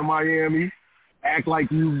 Go down to Miami, act like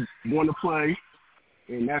you want to play,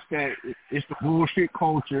 and that's that. It's the bullshit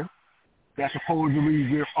culture that supposedly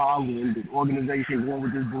we're following. The organization going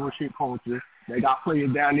with this bullshit culture. They got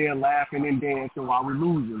players down there laughing and dancing while we're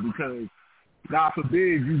losing because, God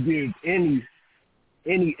forbid, you give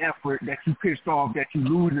any effort that you pissed off that you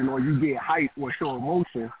losing or you get hype or show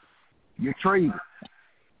emotion, you're traded.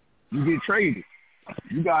 You get traded.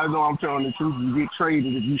 You guys know I'm telling the truth. You get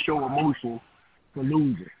traded if you show emotion for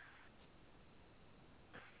losing.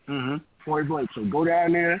 Point blank. So go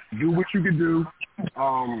down there, do what you can do.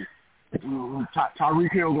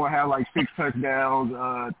 Tyreek Hill gonna have like 6 touchdowns,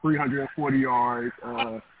 340 yards.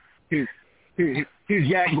 His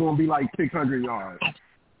yak gonna be like 600 yards.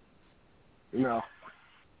 You know,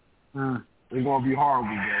 it's gonna be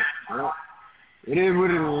horrible, but well, it is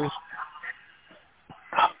what it is.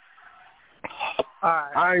 All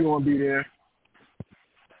right. I ain't gonna be there.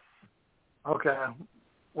 Okay.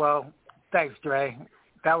 Well, thanks, Dre.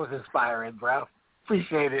 That was inspiring, bro.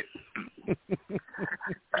 Appreciate it.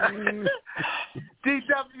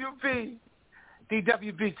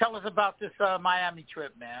 DWB, tell us about this Miami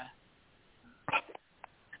trip, man.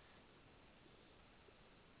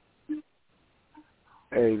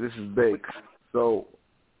 Hey, this is Bakes. So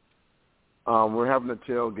we're having a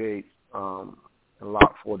tailgate in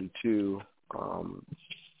Lot 42.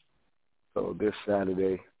 So this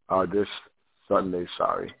Sunday,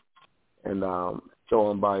 and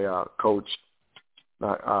joined by Coach,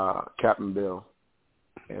 Captain Bill,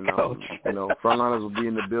 and frontliners will be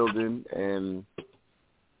in the building, and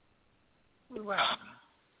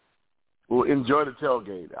we'll enjoy the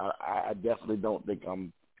tailgate. I definitely don't think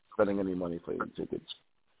I'm spending any money for any tickets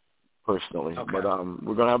personally, but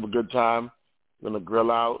we're gonna have a good time. We're gonna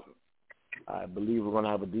grill out. I believe we're gonna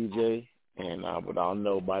have a DJ, and but I'll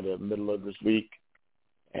know by the middle of this week.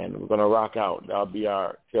 And we're going to rock out. That'll be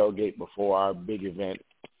our tailgate before our big event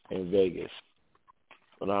in Vegas.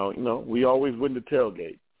 But now, we always win the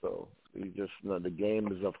tailgate. So we just, the game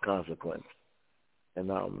is of consequence. And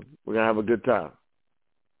we're going to have a good time.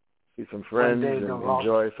 See some friends and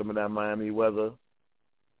enjoy some of that Miami weather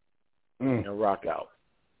and rock out.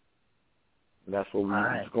 And that's what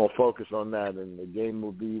we're just going to focus on that. And the game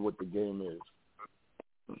will be what the game is.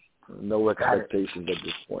 No expectations at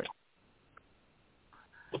this point.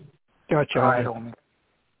 Gotcha. All right, homie.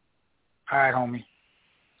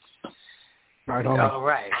 All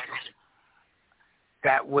right.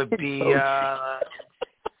 That would be.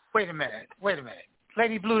 Wait a minute.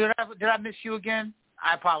 Lady Blue, did I miss you again?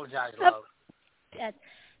 I apologize, love.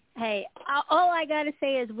 Hey, all I got to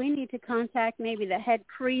say is we need to contact maybe the head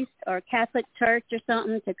priest or Catholic Church or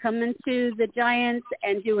something to come into the Giants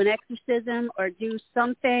and do an exorcism or do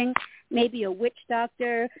something, maybe a witch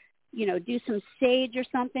doctor. Do some sage or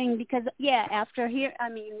something because, after here,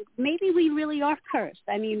 maybe we really are cursed.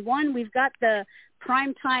 One, we've got the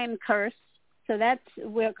primetime curse, so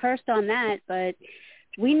we're cursed on that, but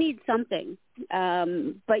we need something.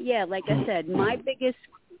 But, like I said, my biggest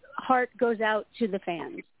heart goes out to the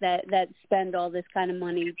fans that spend all this kind of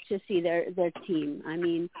money to see their team.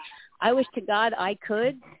 I wish to God I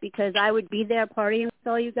could because I would be there partying with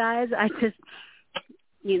all you guys. I just...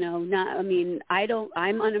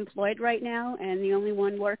 I'm unemployed right now, and the only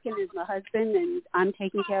one working is my husband, and I'm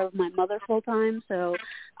taking care of my mother full time. So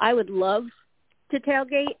I would love to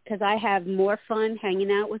tailgate because I have more fun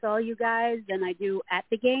hanging out with all you guys than I do at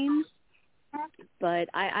the games. But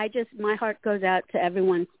my heart goes out to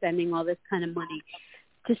everyone spending all this kind of money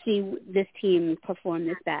to see this team perform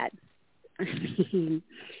this bad.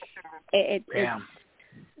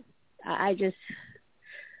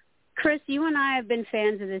 Chris, you and I have been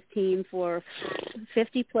fans of this team for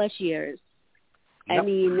 50-plus years. Yep.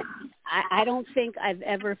 I don't think I've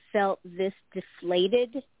ever felt this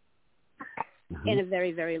deflated in a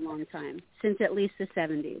very, very long time, since at least the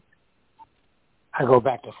 70s. I go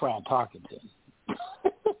back to Fran Tarkenton.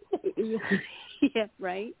 Yeah,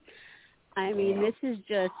 right. I mean, this is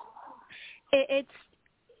just it's.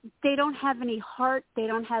 They don't have any heart. They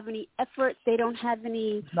don't have any effort. They don't have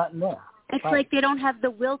any. Nothing there. It's right. like they don't have the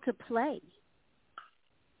will to play.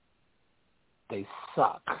 They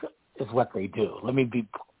suck. Is what they do. Let me be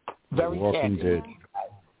very candid.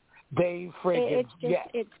 They freaking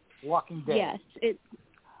it's Walking Dead. Yes, it's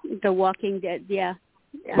The Walking Dead. Yeah.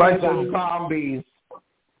 Like the zombies.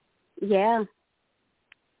 Yeah.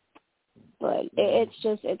 But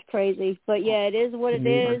it's crazy. But yeah, it is what it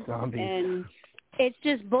is, and it's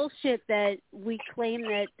just bullshit that we claim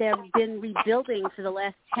that they've been rebuilding for the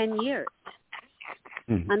last 10 years.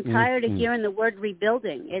 I'm tired of hearing the word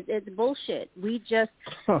rebuilding. It's bullshit. We just,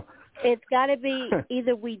 it's got to be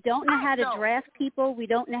either we don't know how to draft people, we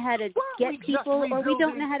don't know how to get people, or we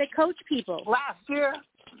don't know how to coach people. Last year,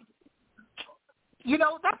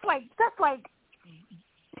 that's like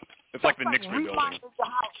it's like the Knicks rebuilding.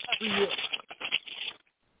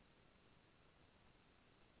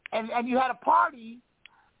 And you had a party,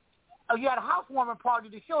 or you had a housewarming party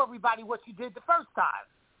to show everybody what you did the first time.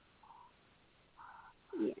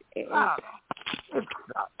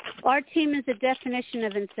 Our team is the definition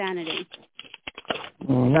of insanity.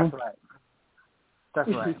 Mm-hmm. That's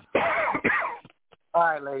right. All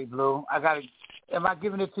right, Lady Blue. Am I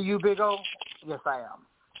giving it to you, Big O? Yes, I am.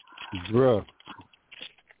 Bruh,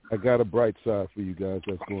 I got a bright side for you guys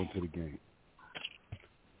that's going to the game.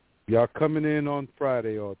 Y'all coming in on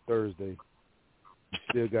Friday or Thursday, you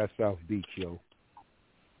still got South Beach, yo.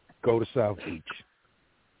 Go to South Beach.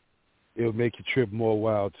 It'll make your trip more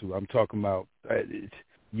wild, too. I'm talking about,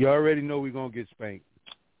 you already know we're going to get spanked.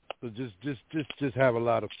 So just have a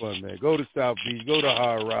lot of fun, man. Go to South Beach. Go to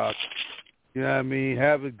Hard Rock. You know what I mean?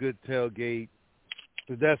 Have a good tailgate.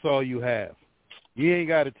 Because that's all you have. You ain't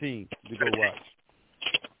got a team to go watch.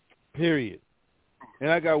 Period. And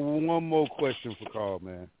I got one more question for Carl,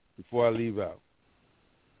 man, before I leave out.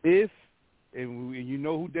 And you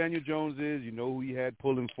know who Daniel Jones is. You know who he had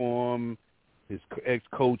pulling for him, his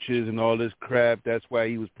ex-coaches and all this crap. That's why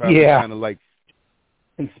he was probably kind of like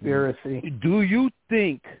conspiracy. Do you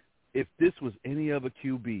think if this was any other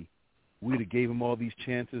QB, we'd have gave him all these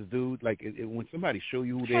chances, dude? Like when somebody show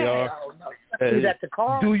you who they are.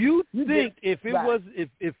 Do you think if it was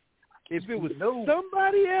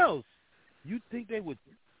somebody else, you think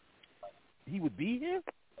he would be here?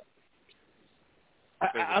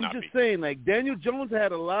 I'm just saying, like, Daniel Jones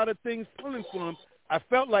had a lot of things pulling for him. I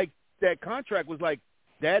felt like that contract was like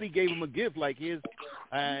Daddy gave him a gift, like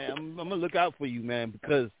I'm going to look out for you, man,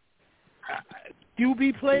 because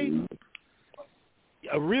QB play,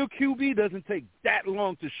 a real QB doesn't take that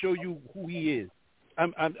long to show you who he is.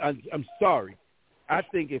 I'm sorry. I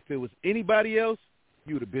think if it was anybody else,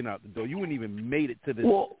 you would have been out the door. You wouldn't even made it to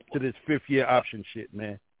this fifth-year option shit,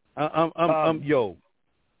 man. Yo.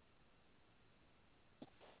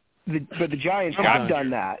 But the Giants have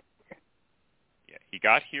done that. Yeah, he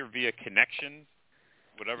got here via connections,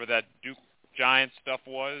 whatever that Duke Giants stuff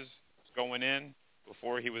was going in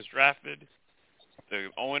before he was drafted. The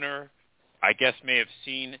owner, I guess, may have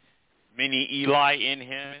seen mini Eli in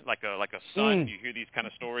him, like a son. You hear these kind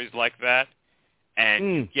of stories like that,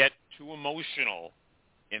 and you get too emotional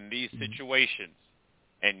in these situations,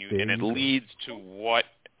 and it leads to what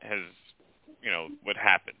what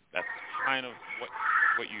happened. That's kind of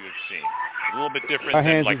what you have seen. A little bit different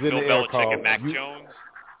than like Bill Belichick and Mac Jones.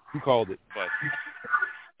 You called it. But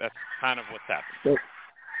that's kind of what's happened.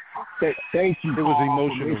 Thank you. It was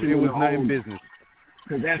emotional. It was not in business.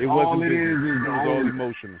 That's it wasn't business. It was all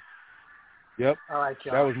emotional. Yep. All right,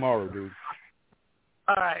 y'all. That was Morrow, dude.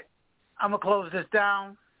 All right. I'm going to close this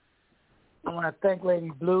down. I want to thank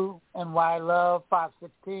Lady Blue, NY Love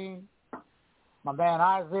 516, my man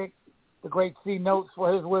Isaac, the great C Notes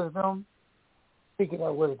for his wisdom. Speaking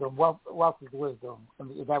of wisdom, wealth is wisdom.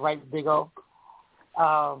 Is that right, Big O?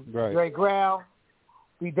 Right. Dre Graham,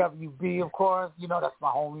 BWB, of course. You know that's my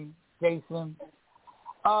homie, Jason.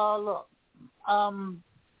 Look,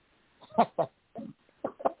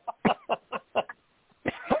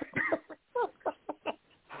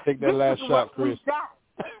 take that last shot, Chris.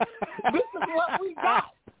 This is what we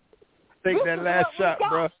got. Take that last shot,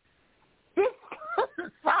 bro.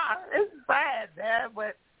 It's bad, man,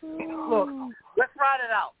 but look, let's ride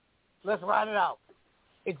it out.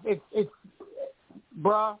 It's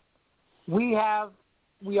bruh, we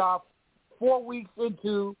are 4 weeks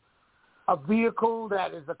into a vehicle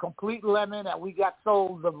that is a complete lemon that we got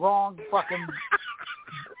sold the wrong fucking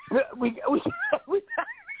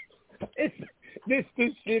this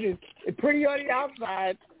shit is pretty on the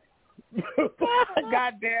outside.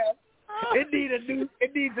 Goddamn. It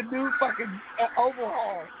needs a new fucking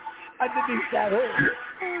overhaul underneath that hood.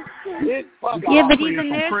 Yeah, but even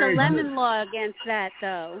there's a lemon law against that,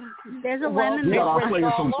 though. There's a lemon law. I'll play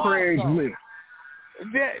with some Craigslist.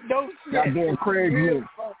 No shit. Goddamn Craigslist.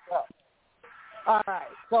 All right.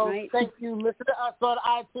 So thank you. Listen to us on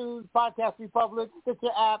iTunes, Podcast Republic,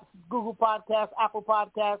 Stitcher apps, Google Podcasts, Apple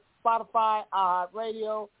Podcasts, Spotify,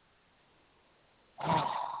 Radio.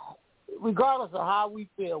 Regardless of how we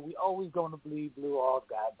feel, we always going to bleed blue all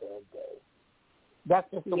goddamn day. That's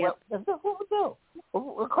just what we do.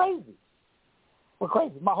 We're crazy. We're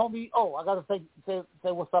crazy. My homie. Oh, I gotta say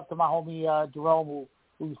what's up to my homie Jerome,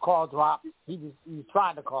 whose call dropped. He was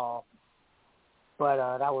trying to call, but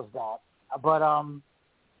that was that. But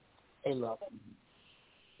hey, look,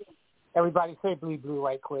 everybody say bleed blue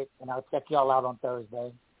right quick, and I'll check y'all out on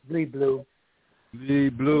Thursday. Bleed blue.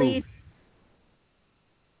 Bleed blue. Bleed.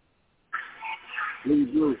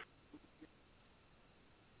 Bleed blue.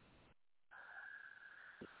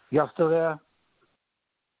 Y'all still there?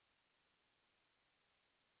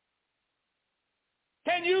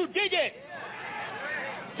 Can you dig it?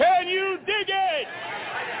 Can you dig it?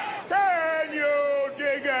 Can you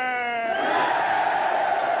dig it?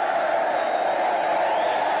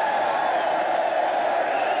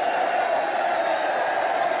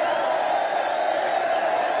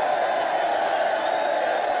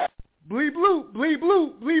 Bleed blue, bleed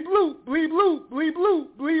blue, bleed blue, bleed blue, bleed blue,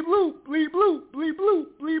 bleed blue, bleed blue, bleed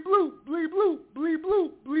blue, bleed blue, bleed blue, bleed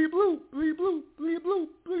blue, bleed blue, bleed blue, bleed blue,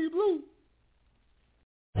 bleed blue.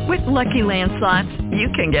 With Lucky Land Slots, you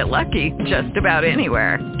can get lucky just about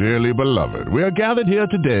anywhere. Dearly beloved, we are gathered here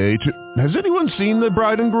today to... Has anyone seen the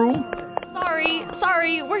bride and groom?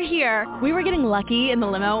 Sorry, we're here. We were getting lucky in the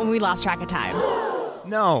limo and we lost track of time.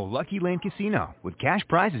 No, Lucky Land Casino, with cash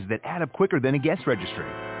prizes that add up quicker than a guest registry.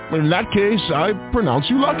 In that case, I pronounce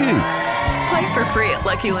you lucky. Play for free at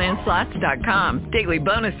LuckyLandSlots.com. Daily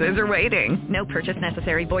bonuses are waiting. No purchase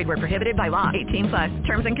necessary. Void where prohibited by law. 18+.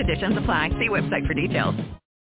 Terms and conditions apply. See website for details.